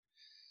power,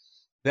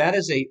 that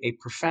is a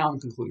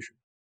profound conclusion.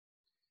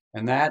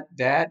 And that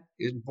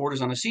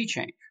borders on a sea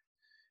change.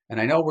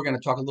 And I know we're going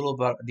to talk a little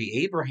about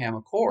the Abraham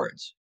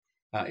Accords,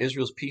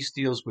 Israel's peace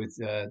deals with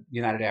the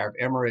United Arab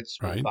Emirates,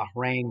 right, with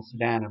Bahrain,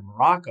 Sudan, and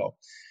Morocco.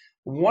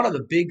 One of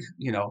the big,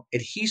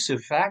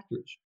 adhesive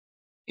factors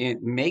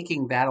in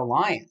making that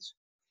alliance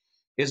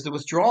is the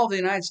withdrawal of the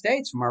United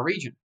States from our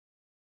region.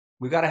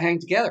 We've got to hang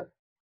together,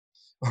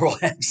 or we'll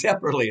hang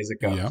separately as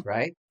it goes, yeah,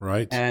 right?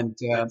 Right. And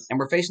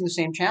we're facing the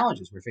same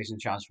challenges. We're facing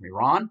the challenge from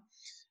Iran.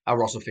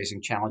 We're also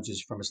facing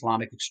challenges from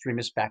Islamic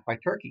extremists backed by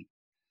Turkey.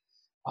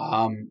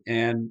 And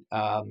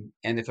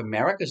if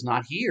America's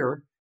not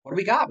here, what do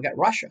we got? We got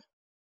Russia,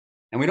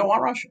 and we don't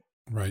want Russia.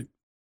 Right.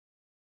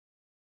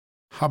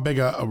 How big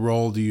a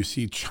role do you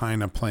see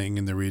China playing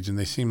in the region?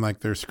 They seem like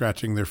they're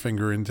scratching their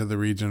finger into the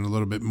region a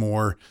little bit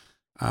more.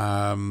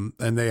 And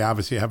they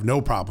obviously have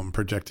no problem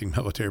projecting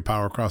military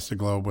power across the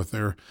globe with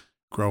their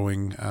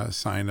growing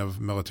sign of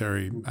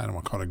military, I don't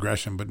want to call it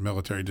aggression, but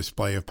military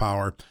display of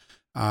power.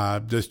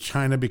 Does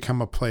China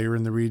become a player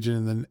in the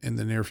region in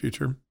the near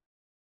future?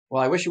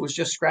 Well, I wish it was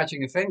just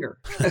scratching a finger.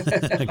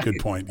 Good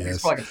point. Yes.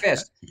 It's like a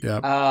fist.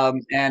 Yeah.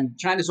 And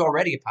China's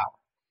already a power.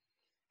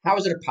 How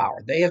is it a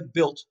power? They have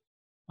built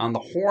on the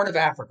Horn of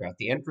Africa, at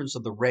the entrance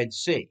of the Red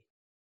Sea,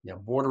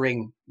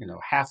 bordering,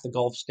 half the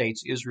Gulf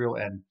states, Israel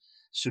and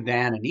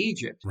Sudan and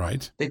Egypt.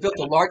 Right. They built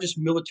the largest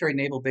military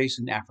naval base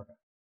in Africa.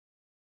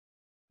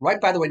 Right,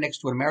 by the way, next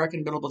to an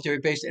American military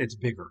base, and it's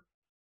bigger.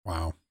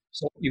 Wow.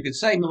 So you could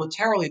say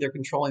militarily they're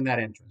controlling that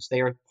entrance.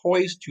 They are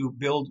poised to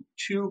build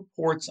 2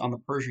 ports on the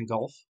Persian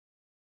Gulf.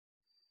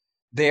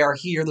 They are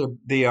here.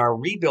 They are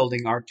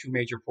rebuilding our 2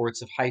 major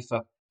ports of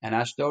Haifa and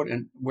Ashdod.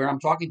 And where I'm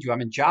talking to you,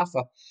 I'm in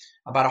Jaffa.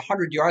 About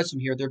 100 yards from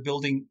here, they're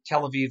building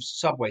Tel Aviv's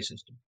subway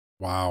system.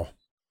 Wow.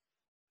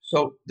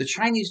 So the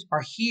Chinese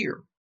are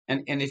here.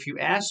 And if you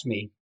ask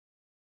me,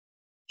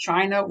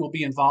 China will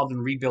be involved in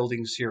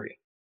rebuilding Syria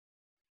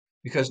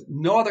because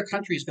no other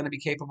country is going to be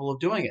capable of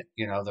doing it.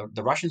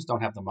 The Russians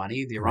don't have the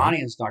money. The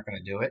Iranians not going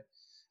to do it.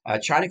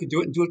 China could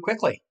do it and do it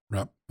quickly.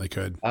 Yep, they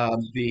could.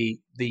 The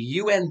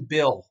UN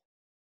bill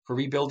for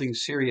rebuilding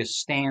Syria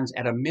stands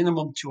at a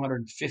minimum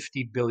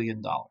 $250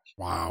 billion.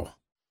 Wow.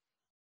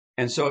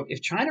 And so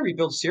if China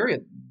rebuilds Syria,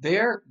 they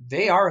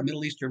are a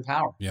Middle Eastern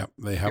power. Yep,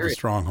 they have a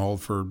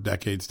stronghold for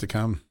decades to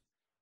come.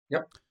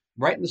 Yep,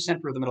 right in the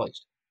center of the Middle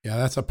East. Yeah,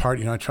 that's a part,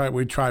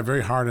 we try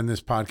very hard in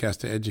this podcast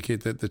to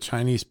educate that the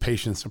Chinese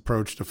patience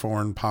approach to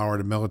foreign power,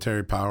 to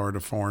military power,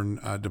 to foreign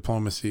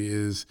diplomacy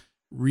is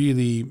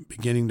really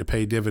beginning to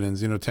pay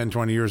dividends. 10,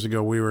 20 years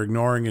ago, we were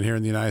ignoring it here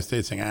in the United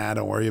States saying,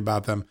 don't worry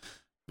about them.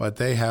 But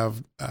they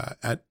have,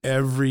 at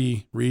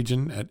every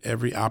region, at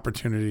every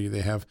opportunity,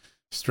 they have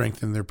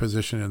strengthened their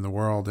position in the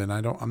world. And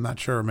I'm not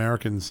sure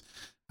Americans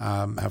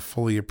have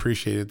fully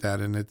appreciated that.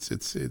 And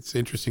it's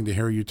interesting to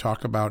hear you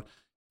talk about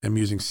them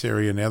using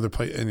Syria and the other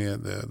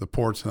the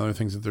ports and other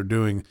things that they're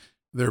doing.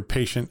 They're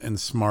patient and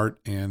smart,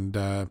 and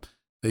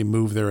they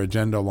move their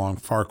agenda along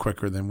far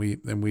quicker than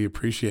we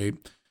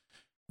appreciate.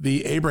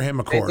 The Abraham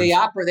Accords. They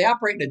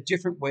operate in a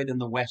different way than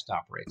the West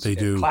operates. They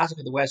do.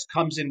 Classically, the West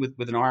comes in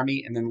with an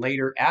army, and then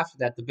later, after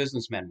that, the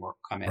businessmen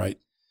come in. Right.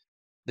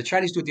 The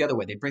Chinese do it the other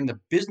way. They bring the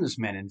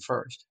businessmen in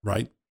first.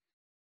 Right.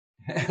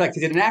 Like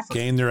they did in Africa.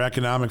 Gain their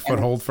economic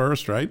foothold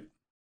first, right?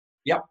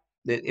 Yep.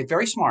 It's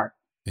very smart.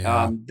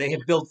 Yeah. They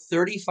have built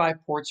 35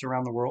 ports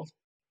around the world.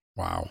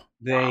 Wow.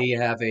 They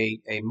have a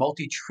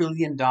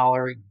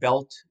multi-trillion-dollar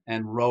belt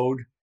and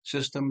road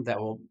system that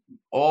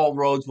all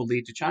roads will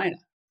lead to China.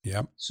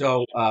 Yep.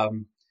 So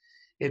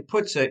it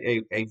puts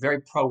a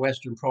very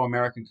pro-Western,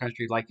 pro-American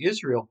country like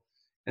Israel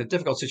in a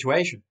difficult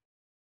situation.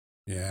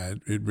 Yeah,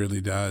 it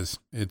really does.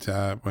 It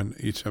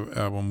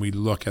when we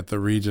look at the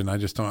region,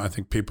 I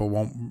think people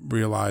won't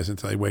realize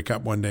until they wake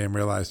up one day and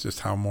realize just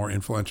how more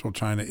influential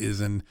China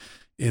is in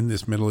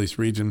this Middle East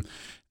region.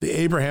 The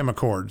Abraham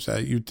Accords,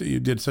 you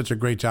did such a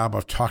great job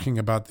of talking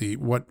about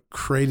what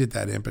created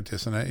that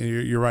impetus. And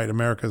you're right,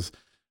 America's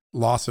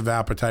loss of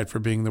appetite for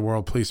being the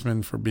world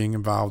policeman, for being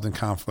involved in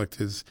conflict,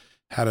 has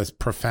had a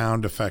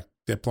profound effect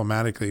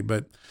diplomatically.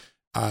 But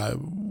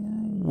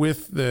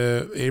with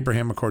the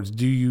Abraham Accords,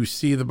 do you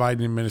see the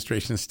Biden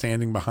administration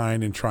standing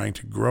behind and trying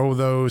to grow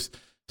those,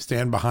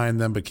 stand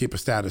behind them, but keep a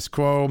status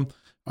quo?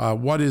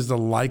 What is the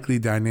likely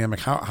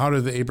dynamic? How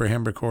do the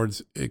Abraham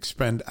Accords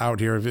expend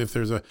out here? If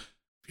you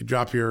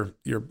drop your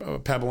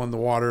pebble in the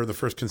water, the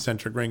first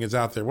concentric ring is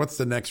out there. What's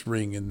the next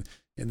ring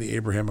in the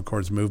Abraham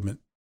Accords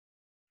movement?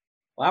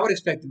 Well, I would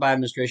expect the Biden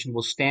administration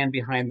will stand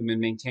behind them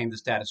and maintain the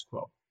status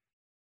quo.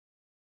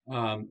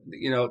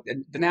 The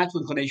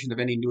natural inclination of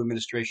any new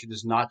administration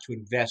is not to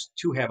invest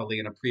too heavily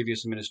in a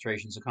previous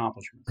administration's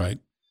accomplishments. Right.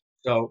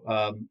 So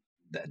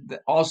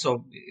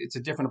also, it's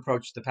a different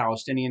approach to the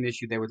Palestinian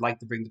issue. They would like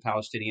to bring the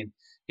Palestinian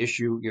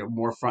issue,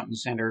 more front and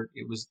center.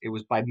 It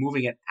was by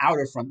moving it out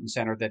of front and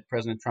center that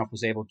President Trump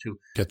was able to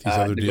get these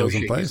other deals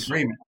in place.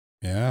 Agreement.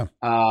 Yeah.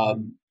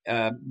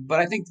 But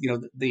I think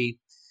the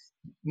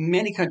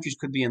many countries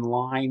could be in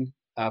line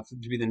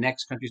to be the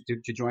next countries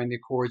to join the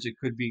accords. It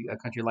could be a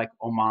country like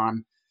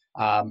Oman.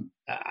 I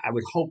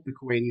would hope the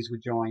Kuwaitis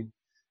would join,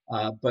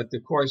 but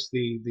of course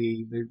the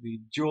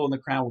jewel in the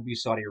crown will be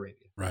Saudi Arabia.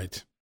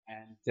 Right.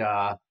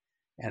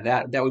 And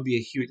that would be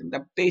a huge.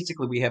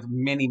 Basically, we have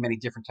many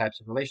different types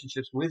of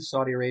relationships with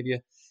Saudi Arabia,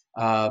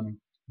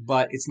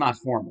 but it's not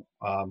formal.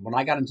 When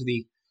I got into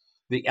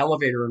the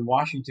elevator in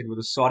Washington with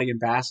a Saudi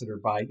ambassador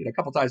a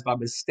couple times by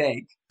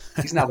mistake,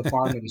 he's now the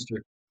foreign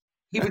minister.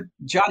 He would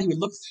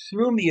look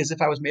through me as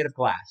if I was made of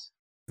glass.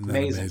 Isn't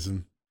that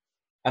amazing?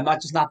 I'm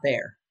not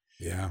there.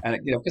 Yeah. And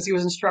because he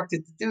was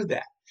instructed to do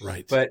that.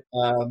 Right. But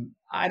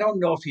I don't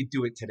know if he'd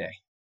do it today.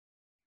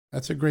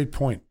 That's a great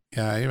point.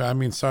 Yeah, I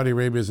mean, Saudi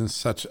Arabia is in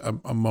such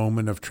a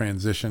moment of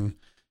transition,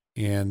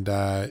 and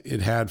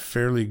it had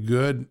fairly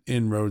good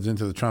inroads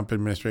into the Trump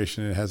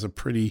administration. It has a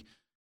pretty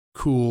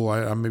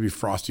cool, maybe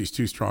frosty is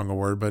too strong a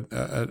word, but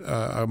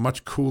a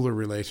much cooler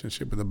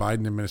relationship with the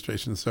Biden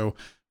administration. So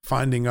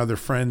finding other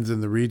friends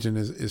in the region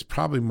is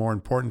probably more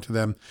important to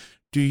them.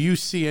 Do you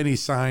see any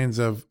signs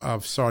of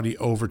Saudi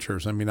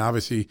overtures? I mean,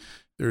 obviously,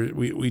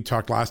 we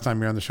talked last time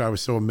you were on the show. I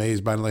was so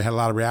amazed by it. I had a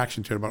lot of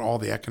reaction to it about all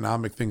the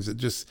economic things that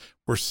just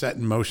were set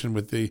in motion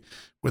with the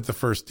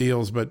first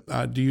deals.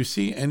 But do you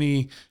see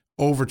any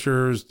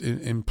overtures,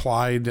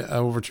 implied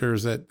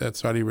overtures that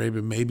Saudi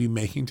Arabia may be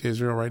making to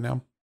Israel right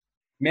now?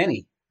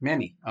 Many.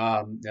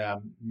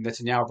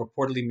 Netanyahu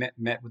reportedly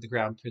met with the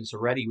Crown Prince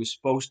already. He was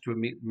supposed to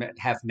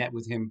have met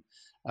with him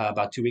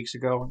about 2 weeks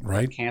ago.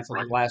 Right. Canceled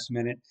at the last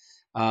minute.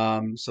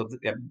 So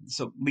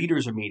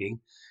leaders are meeting.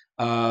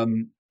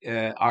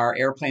 Our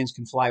airplanes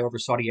can fly over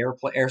Saudi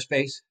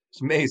airspace.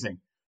 It's amazing.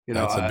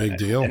 That's a big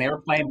deal. An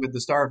airplane with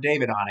the Star of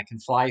David on it can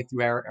fly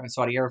through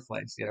Saudi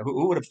airplanes.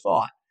 Who would have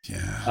thought?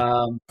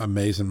 Yeah.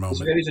 Amazing moment.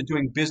 The Israelis are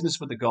doing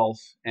business with the Gulf,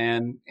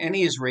 and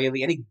any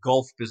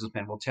Gulf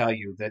businessman will tell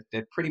you that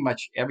pretty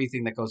much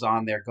everything that goes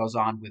on there goes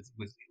on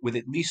with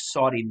at least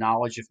Saudi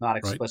knowledge, if not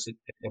explicit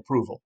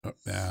approval.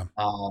 Yeah.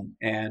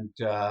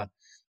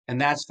 And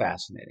that's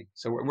fascinating.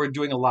 So we're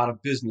doing a lot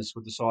of business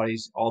with the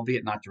Saudis,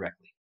 albeit not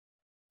directly.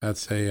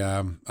 That's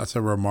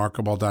a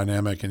remarkable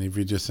dynamic. And if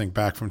you just think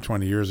back from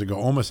 20 years ago,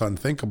 almost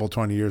unthinkable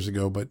 20 years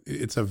ago, but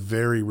it's a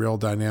very real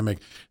dynamic.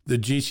 The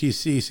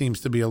GCC seems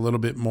to be a little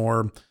bit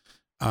more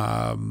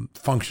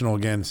functional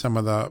again. Some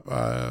of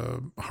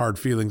the hard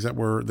feelings that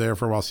were there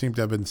for a while seem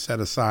to have been set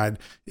aside.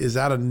 Is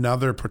that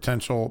another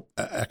potential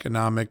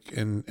economic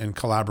and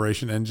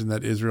collaboration engine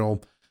that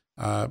Israel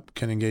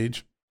can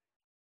engage?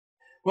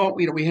 Well,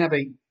 we have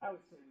an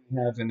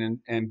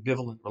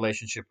ambivalent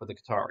relationship with the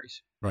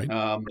Qataris. Right.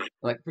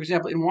 Like, for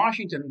example, in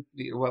Washington,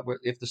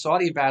 if the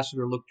Saudi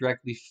ambassador looked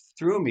directly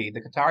through me, the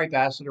Qatari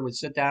ambassador would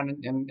sit down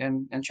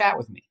and chat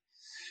with me.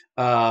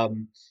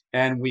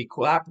 And we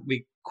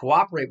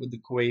cooperate with the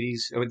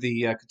Kuwaitis, with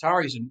the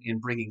Qataris in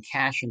bringing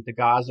cash into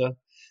Gaza.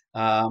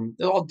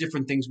 There's all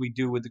different things we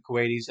do with the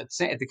Kuwaitis at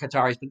the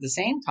Qataris, but at the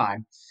same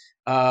time,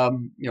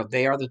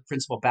 they are the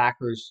principal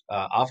backers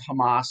of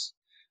Hamas.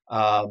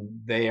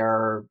 They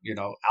are,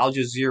 Al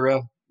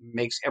Jazeera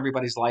makes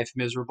everybody's life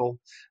miserable.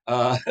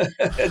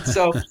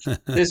 So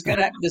there's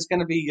gonna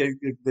be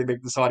they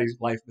make the Saudis'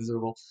 life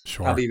miserable,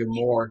 sure. Probably even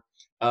more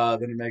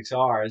than it makes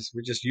ours.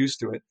 We're just used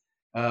to it.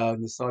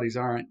 The Saudis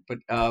aren't, but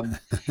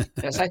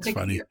yes, I think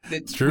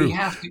it's true.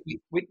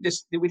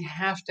 We'd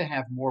have to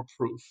have more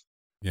proof.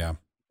 Yeah,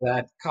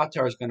 that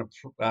Qatar is going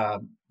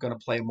to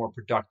play a more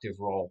productive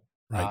role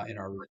in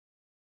our region.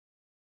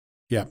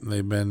 Yeah,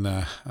 they've been,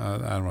 I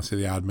don't want to say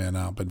the odd man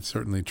out, but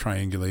certainly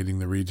triangulating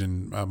the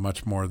region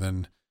much more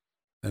than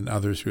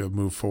others who have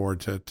moved forward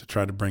to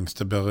try to bring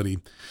stability.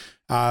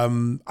 I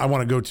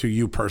want to go to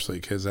you personally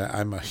because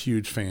I'm a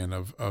huge fan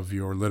of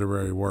your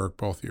literary work,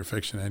 both your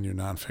fiction and your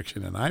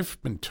nonfiction. And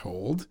I've been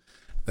told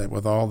that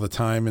with all the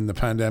time in the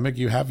pandemic,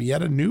 you have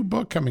yet a new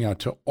book coming out,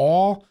 To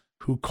All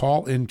Who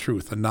Call in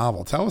Truth, a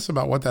novel. Tell us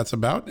about what that's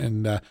about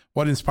and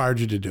what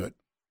inspired you to do it.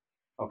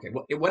 Okay,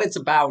 well, what it's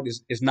about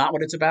is not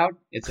what it's about.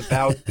 It's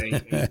about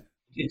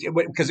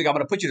because I'm going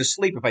to put you to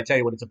sleep if I tell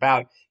you what it's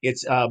about.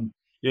 It's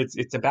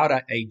about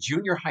a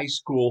junior high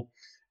school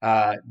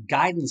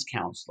guidance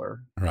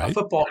counselor, a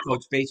football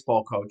coach,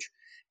 baseball coach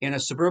in a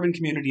suburban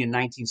community in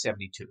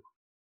 1972.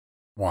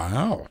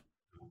 Wow.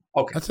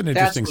 Okay, that's an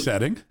interesting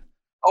setting.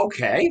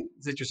 Okay,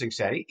 it's an interesting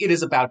setting. It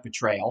is about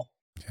betrayal.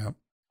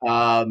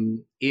 Yeah.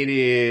 It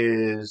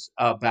is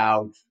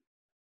about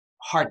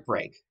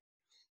heartbreak,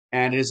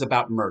 and it is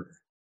about murder.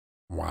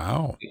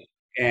 Wow.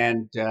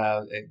 And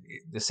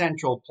the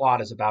central plot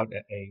is about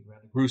a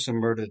gruesome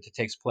murder that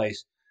takes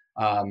place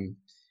in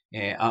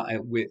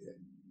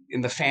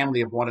the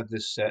family of one of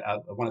this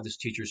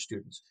teacher's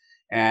students,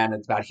 and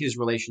it's about his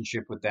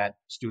relationship with that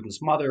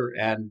student's mother,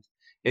 and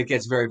it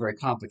gets very, very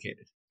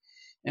complicated.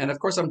 And of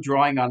course, I'm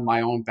drawing on my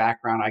own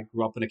background. I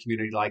grew up in a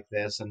community like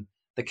this, and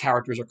the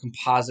characters are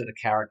composite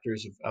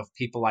characters of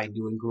people I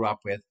knew and grew up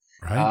with.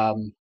 Right.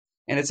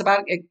 And it's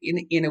about,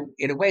 in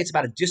a way, it's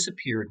about a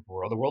disappeared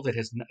world, a world that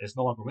is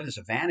no longer with us,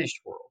 a vanished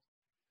world.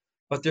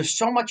 But there's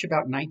so much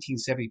about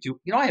 1972.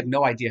 I have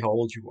no idea how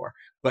old you are,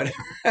 but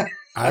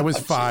I was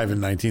 5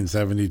 in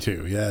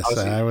 1972. Yes,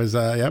 I was.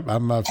 Yep,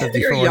 I'm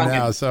 54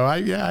 now, so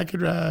I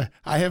could. I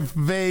have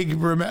vague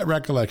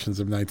recollections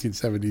of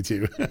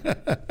 1972.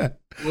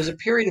 It was a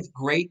period of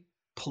great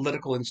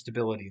political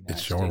instability in the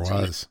United States. It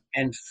sure was.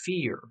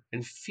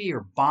 And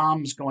fear,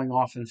 bombs going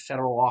off in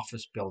federal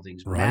office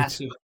buildings,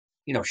 massive.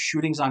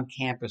 Shootings on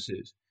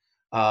campuses,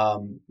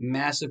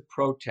 massive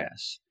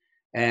protests.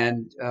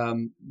 And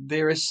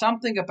there is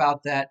something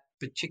about that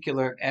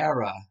particular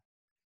era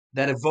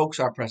that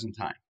evokes our present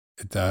time.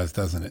 It does,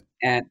 doesn't it?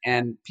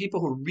 And people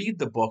who read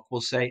the book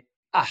will say,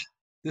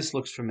 this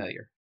looks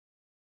familiar.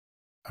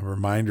 A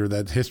reminder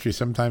that history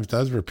sometimes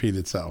does repeat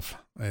itself.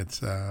 It's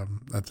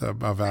that's a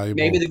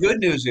valuable. Maybe the good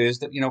news is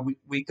that,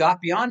 we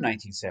got beyond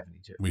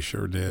 1972. We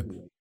sure did.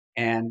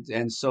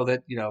 And so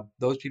that,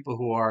 those people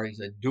who are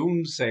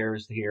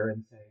doomsayers here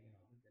and say,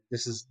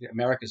 this is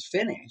America's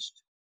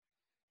finished.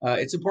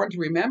 It's important to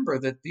remember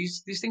that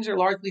these things are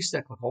largely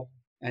cyclical,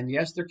 and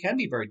yes, there can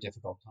be very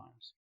difficult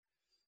times.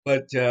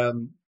 But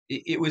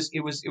it was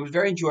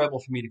very enjoyable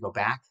for me to go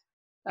back.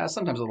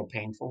 Sometimes a little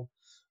painful,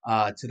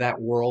 to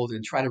that world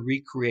and try to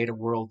recreate a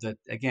world that,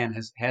 again,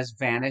 has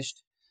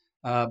vanished,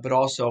 but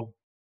also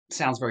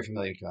sounds very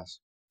familiar to us.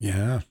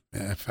 Yeah,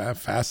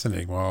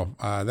 fascinating. Well,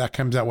 that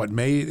comes out,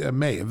 May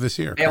of this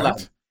year, May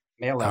 11th.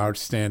 May 11th.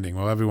 Outstanding.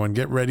 Well, everyone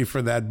get ready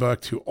for that book,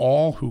 To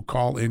All Who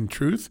Call in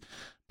Truth,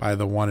 by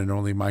the one and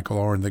only Michael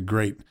Oren, the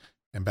great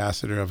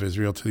ambassador of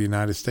Israel to the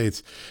United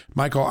States.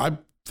 Michael, I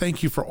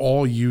thank you for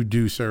all you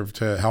do, sir,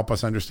 to help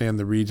us understand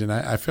the region.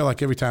 I feel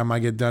like every time I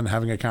get done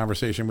having a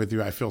conversation with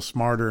you, I feel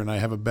smarter and I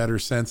have a better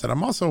sense. And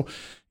I'm also,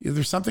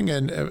 there's something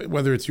in,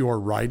 whether it's your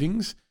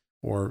writings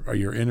or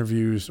your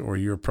interviews or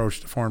your approach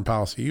to foreign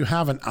policy, you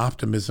have an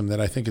optimism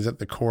that I think is at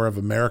the core of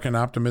American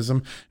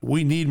optimism.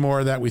 We need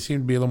more of that. We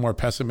seem to be a little more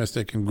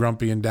pessimistic and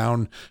grumpy and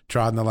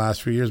downtrodden the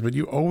last few years, but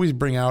you always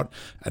bring out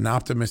an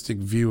optimistic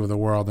view of the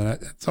world. And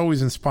it's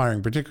always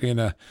inspiring, particularly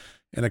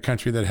in a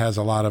country that has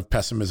a lot of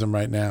pessimism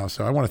right now.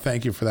 So I want to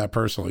thank you for that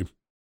personally.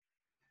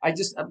 I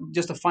just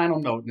a final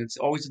note, and it's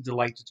always a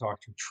delight to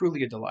talk to you,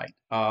 truly a delight.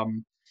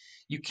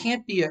 You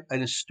can't be an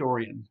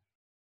historian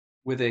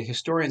with a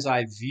historian's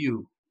eye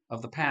view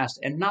of the past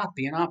and not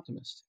be an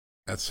optimist.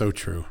 That's so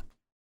true.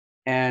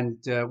 And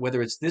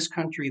whether it's this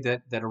country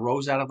that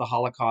arose out of the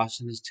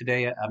Holocaust and is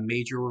today a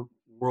major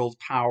world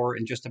power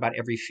in just about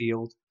every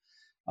field,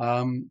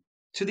 to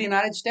the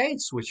United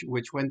States, which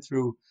went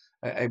through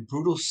a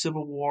brutal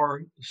civil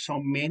war, so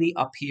many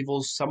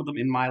upheavals, some of them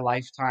in my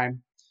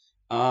lifetime.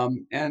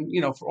 And,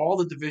 for all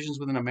the divisions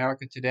within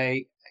America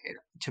today,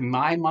 to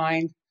my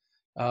mind,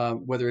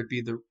 whether it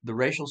be the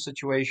racial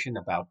situation,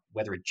 about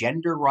whether it's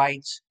gender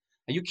rights,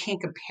 you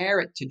can't compare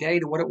it today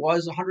to what it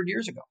was 100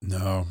 years ago.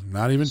 No,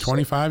 not even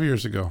 25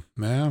 years ago.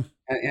 Yeah.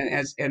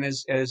 And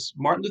as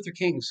Martin Luther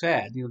King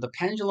said, the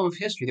pendulum of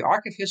history, the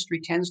arc of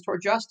history tends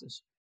toward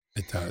justice.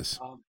 It does.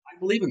 I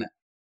believe in that.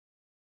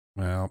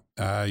 Well,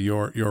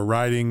 your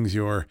writings,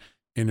 your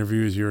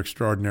interviews, your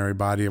extraordinary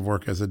body of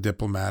work as a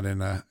diplomat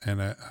and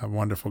a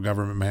wonderful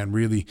government man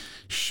really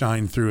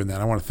shine through in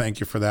that. I want to thank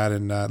you for that,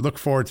 and look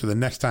forward to the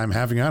next time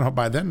having you on. Hope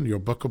by then your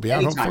book will be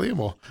out. Hopefully, and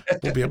we'll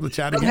be able to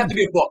chat again. It doesn't have to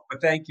be a book, but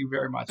thank you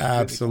very much.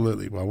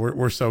 Absolutely. Well,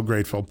 we're so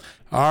grateful.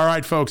 All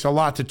right, folks, a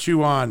lot to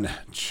chew on.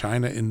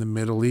 China in the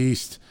Middle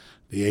East,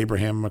 the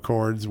Abraham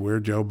Accords, where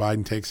Joe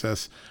Biden takes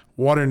us.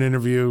 What an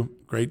interview.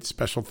 Great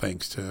special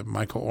thanks to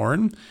Michael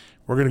Oren.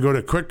 We're going to go to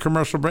a quick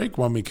commercial break.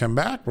 When we come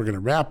back, we're going to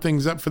wrap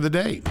things up for the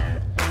day.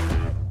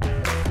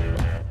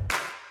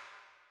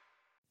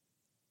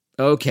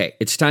 Okay,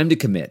 it's time to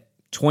commit.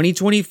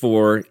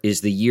 2024 is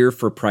the year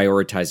for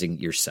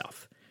prioritizing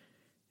yourself.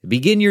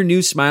 Begin your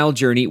new smile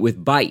journey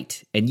with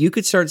Byte, and you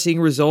could start seeing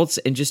results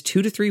in just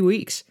 2 to 3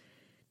 weeks.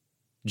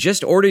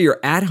 Just order your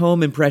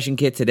at-home impression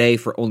kit today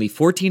for only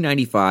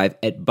 $14.95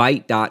 at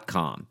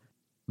Byte.com.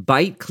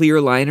 Byte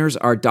clear liners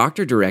are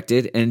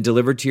doctor-directed and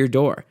delivered to your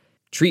door.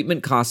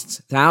 Treatment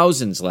costs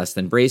thousands less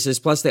than braces,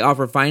 plus they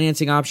offer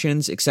financing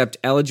options, accept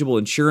eligible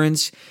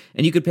insurance,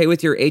 and you could pay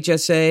with your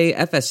HSA,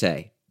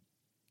 FSA.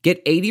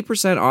 Get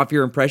 80% off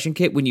your impression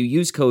kit when you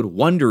use code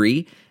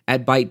WONDERY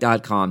at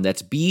Byte.com.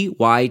 That's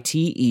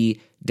BYTE.com.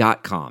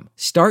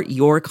 Start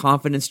your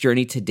confidence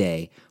journey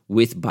today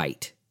with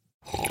Byte.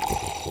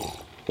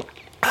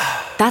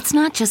 That's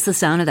not just the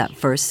sound of that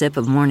first sip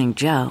of Morning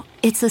Joe.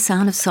 It's the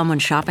sound of someone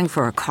shopping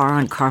for a car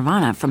on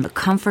Carvana from the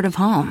comfort of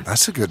home.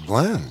 That's a good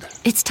blend.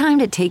 It's time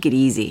to take it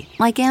easy,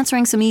 like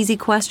answering some easy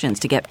questions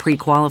to get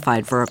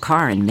pre-qualified for a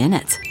car in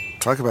minutes.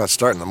 Talk about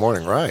starting the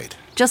morning right.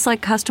 Just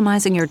like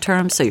customizing your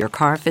terms so your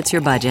car fits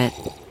your budget.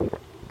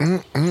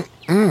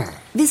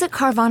 Visit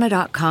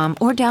Carvana.com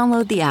or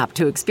download the app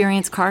to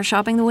experience car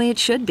shopping the way it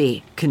should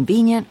be.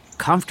 Convenient,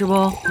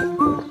 comfortable.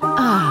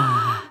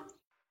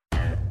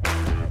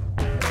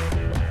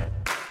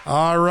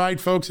 All right,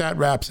 folks, that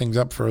wraps things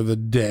up for the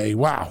day.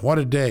 Wow, what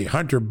a day.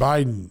 Hunter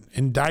Biden,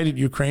 indicted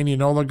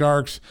Ukrainian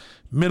oligarchs,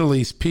 Middle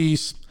East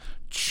peace,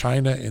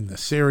 China in the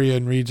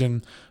Syrian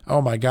region.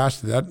 Oh my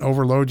gosh, did that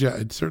overload you?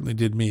 It certainly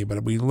did me,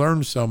 but we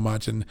learned so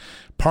much. And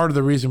part of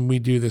the reason we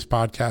do this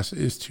podcast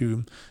is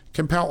to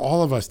compel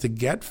all of us to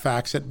get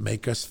facts that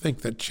make us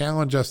think, that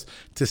challenge us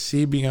to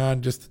see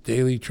beyond just the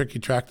daily tricky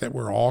track that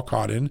we're all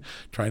caught in,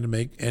 trying to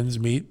make ends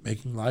meet,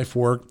 making life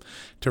work,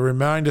 to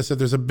remind us that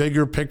there's a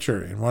bigger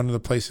picture. And one of the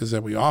places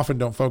that we often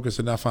don't focus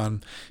enough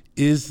on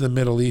is the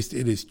Middle East.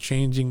 It is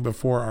changing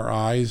before our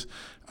eyes.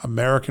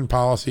 American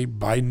policy,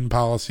 Biden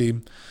policy,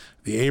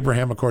 the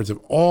Abraham Accords have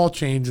all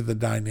changed the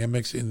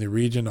dynamics in the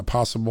region, a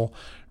possible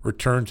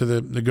return to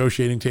the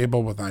negotiating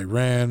table with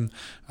Iran,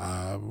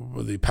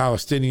 with the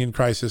Palestinian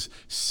crisis,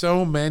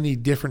 so many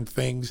different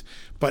things.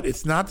 But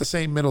it's not the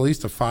same Middle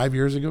East of 5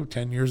 years ago,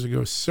 10 years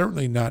ago,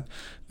 certainly not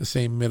the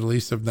same Middle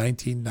East of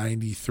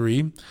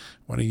 1993,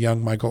 when a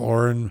young Michael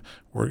Oren,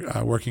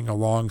 working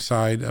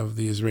alongside of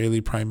the Israeli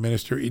Prime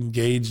Minister,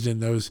 engaged in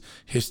those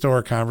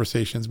historic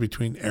conversations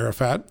between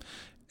Arafat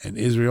and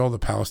Israel, the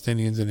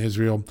Palestinians and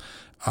Israel.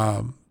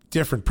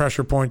 Different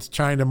pressure points,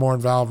 China more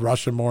involved,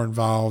 Russia more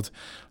involved,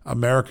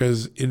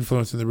 America's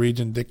influence in the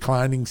region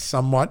declining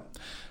somewhat.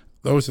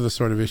 Those are the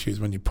sort of issues.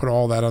 When you put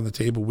all that on the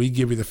table, we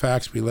give you the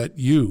facts. We let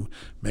you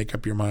make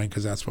up your mind,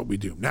 because that's what we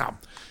do. Now,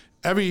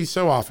 every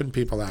so often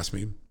people ask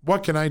me,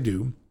 what can I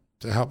do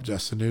to help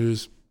Just the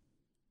News?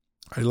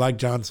 I like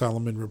John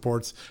Solomon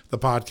Reports, the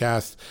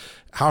podcast.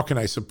 How can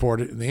I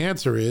support it? And the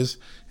answer is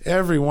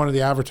every one of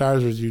the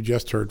advertisers you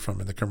just heard from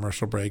in the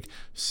commercial break.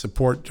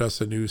 Support Just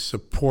the News.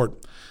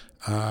 Support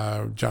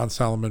John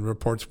Solomon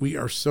Reports. We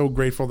are so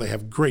grateful. They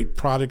have great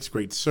products,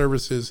 great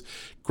services,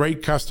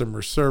 great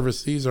customer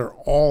service. These are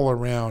all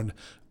around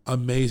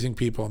amazing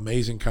people,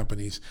 amazing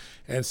companies.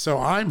 And so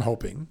I'm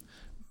hoping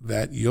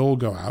that you'll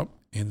go out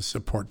and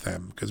support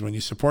them, because when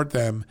you support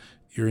them,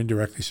 you're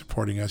indirectly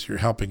supporting us. You're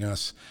helping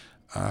us.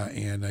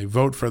 And a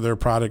vote for their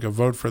product, a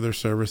vote for their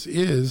service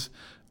is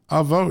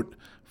a vote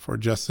for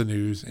Just the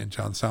News and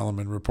John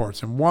Solomon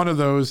Reports. And one of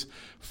those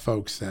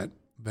folks that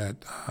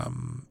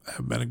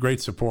have been a great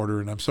supporter,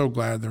 and I'm so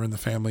glad they're in the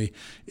family,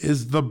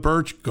 is the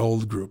Birch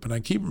Gold Group. And I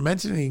keep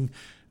mentioning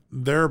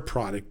their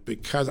product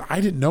because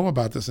I didn't know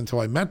about this until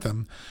I met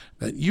them,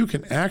 that you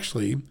can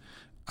actually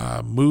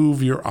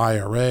move your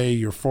IRA,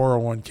 your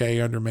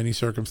 401k under many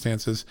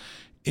circumstances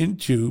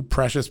into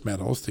precious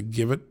metals to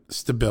give it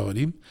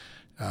stability.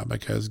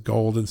 Because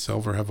gold and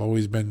silver have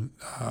always been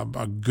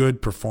a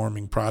good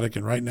performing product.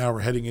 And right now we're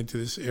heading into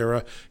this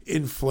era,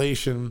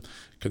 inflation,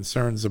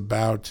 concerns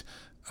about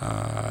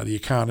the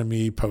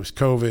economy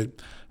post-COVID.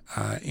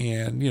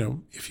 And,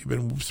 if you've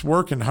been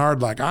working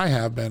hard like I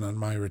have been on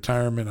my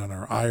retirement, on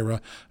our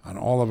IRA, on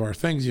all of our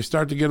things, you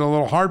start to get a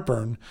little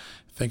heartburn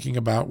thinking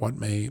about what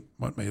may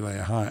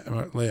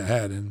lay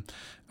ahead. And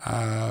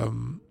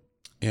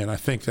I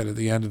think that at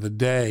the end of the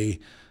day,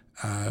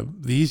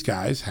 these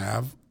guys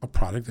have a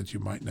product that you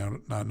might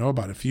not know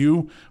about. If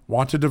you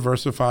want to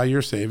diversify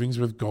your savings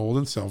with gold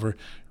and silver,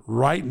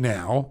 right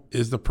now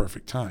is the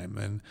perfect time.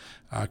 And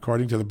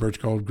according to the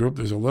Birch Gold Group,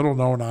 there's a little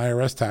known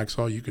IRS tax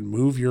law. You can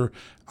move your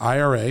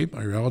IRA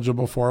or your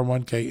eligible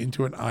 401k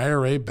into an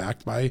IRA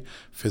backed by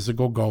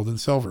physical gold and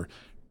silver.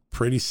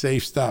 Pretty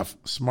safe stuff,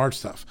 smart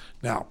stuff.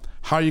 Now,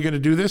 how are you going to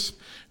do this?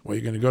 Well,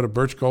 you're going to go to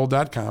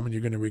birchgold.com and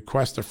you're going to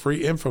request a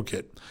free info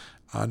kit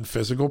on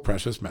physical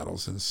precious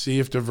metals and see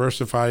if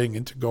diversifying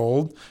into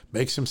gold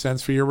makes some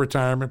sense for your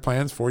retirement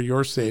plans, for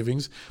your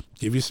savings,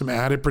 give you some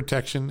added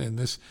protection in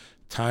this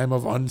time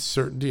of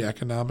uncertainty,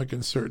 economic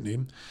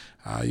uncertainty.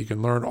 You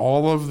can learn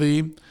all of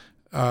the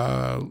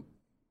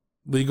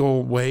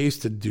legal ways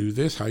to do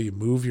this, how you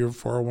move your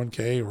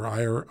 401k or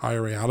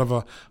IRA out of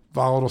a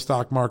volatile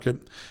stock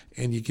market.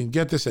 And you can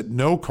get this at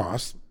no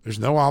cost. There's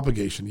no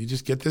obligation. You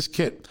just get this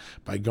kit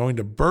by going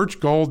to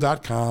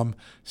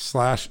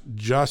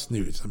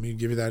birchgold.com/justnews. Let me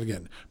give you that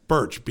again.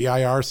 Birch,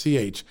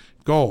 BIRCH,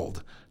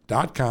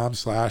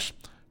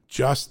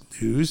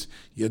 gold.com/justnews.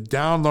 You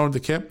download the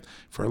kit.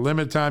 For a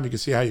limited time, you can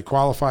see how you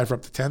qualify for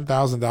up to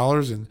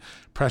 $10,000 in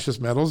precious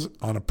metals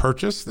on a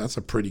purchase. That's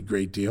a pretty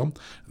great deal.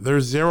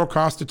 There's zero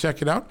cost to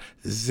check it out,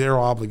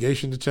 zero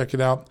obligation to check it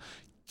out.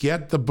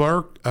 Get the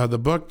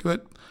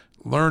booklet.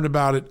 Learn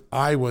about it.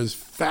 I was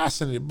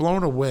fascinated,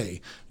 blown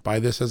away by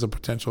this as a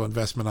potential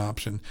investment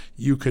option.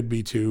 You could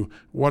be too.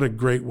 What a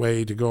great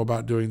way to go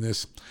about doing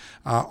this.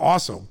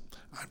 Also,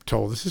 I'm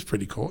told this is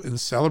pretty cool, in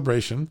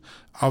celebration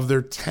of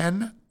their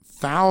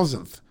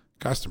 10,000th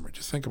customer.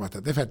 Just think about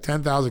that. They've had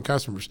 10,000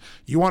 customers.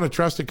 You want a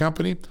trusted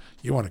company?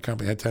 You want a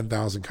company that had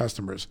 10,000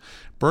 customers.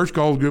 Birch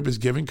Gold Group is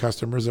giving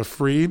customers a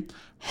free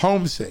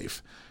home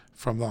safe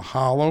from the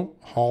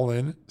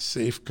Haul-In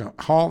Safe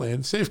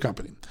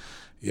Company.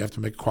 You have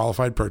to make a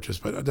qualified purchase,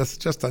 but that's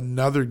just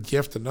another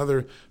gift,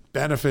 another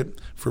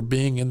benefit for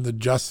being in the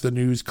Just the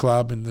News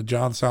Club and the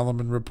John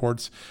Solomon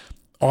Reports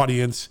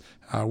audience.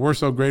 We're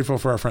so grateful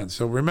for our friends.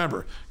 So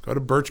remember, go to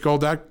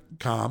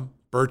birchgold.com.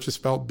 Birch is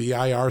spelled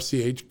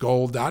BIRCH,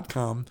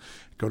 gold.com.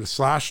 Go to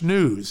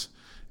 /news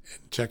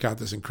and check out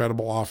this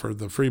incredible offer,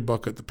 the free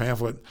booklet, the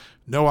pamphlet.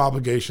 No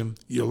obligation.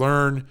 You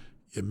learn.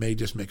 You may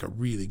just make a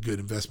really good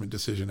investment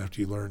decision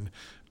after you learn.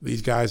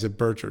 These guys at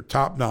Birch are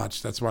top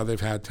notch. That's why they've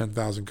had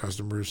 10,000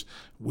 customers.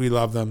 We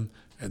love them,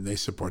 and they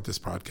support this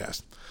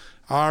podcast.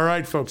 All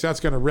right, folks, that's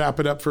going to wrap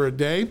it up for a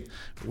day.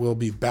 We'll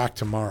be back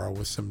tomorrow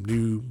with some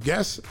new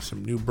guests,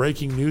 some new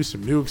breaking news,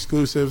 some new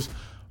exclusives,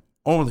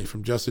 only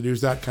from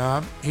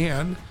justthenews.com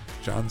and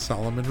John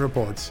Solomon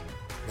Reports,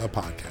 the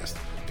podcast.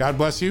 God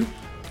bless you.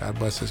 God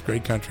bless this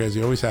great country as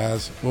he always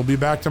has. We'll be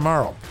back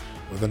tomorrow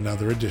with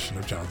another edition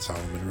of John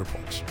Solomon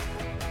Reports.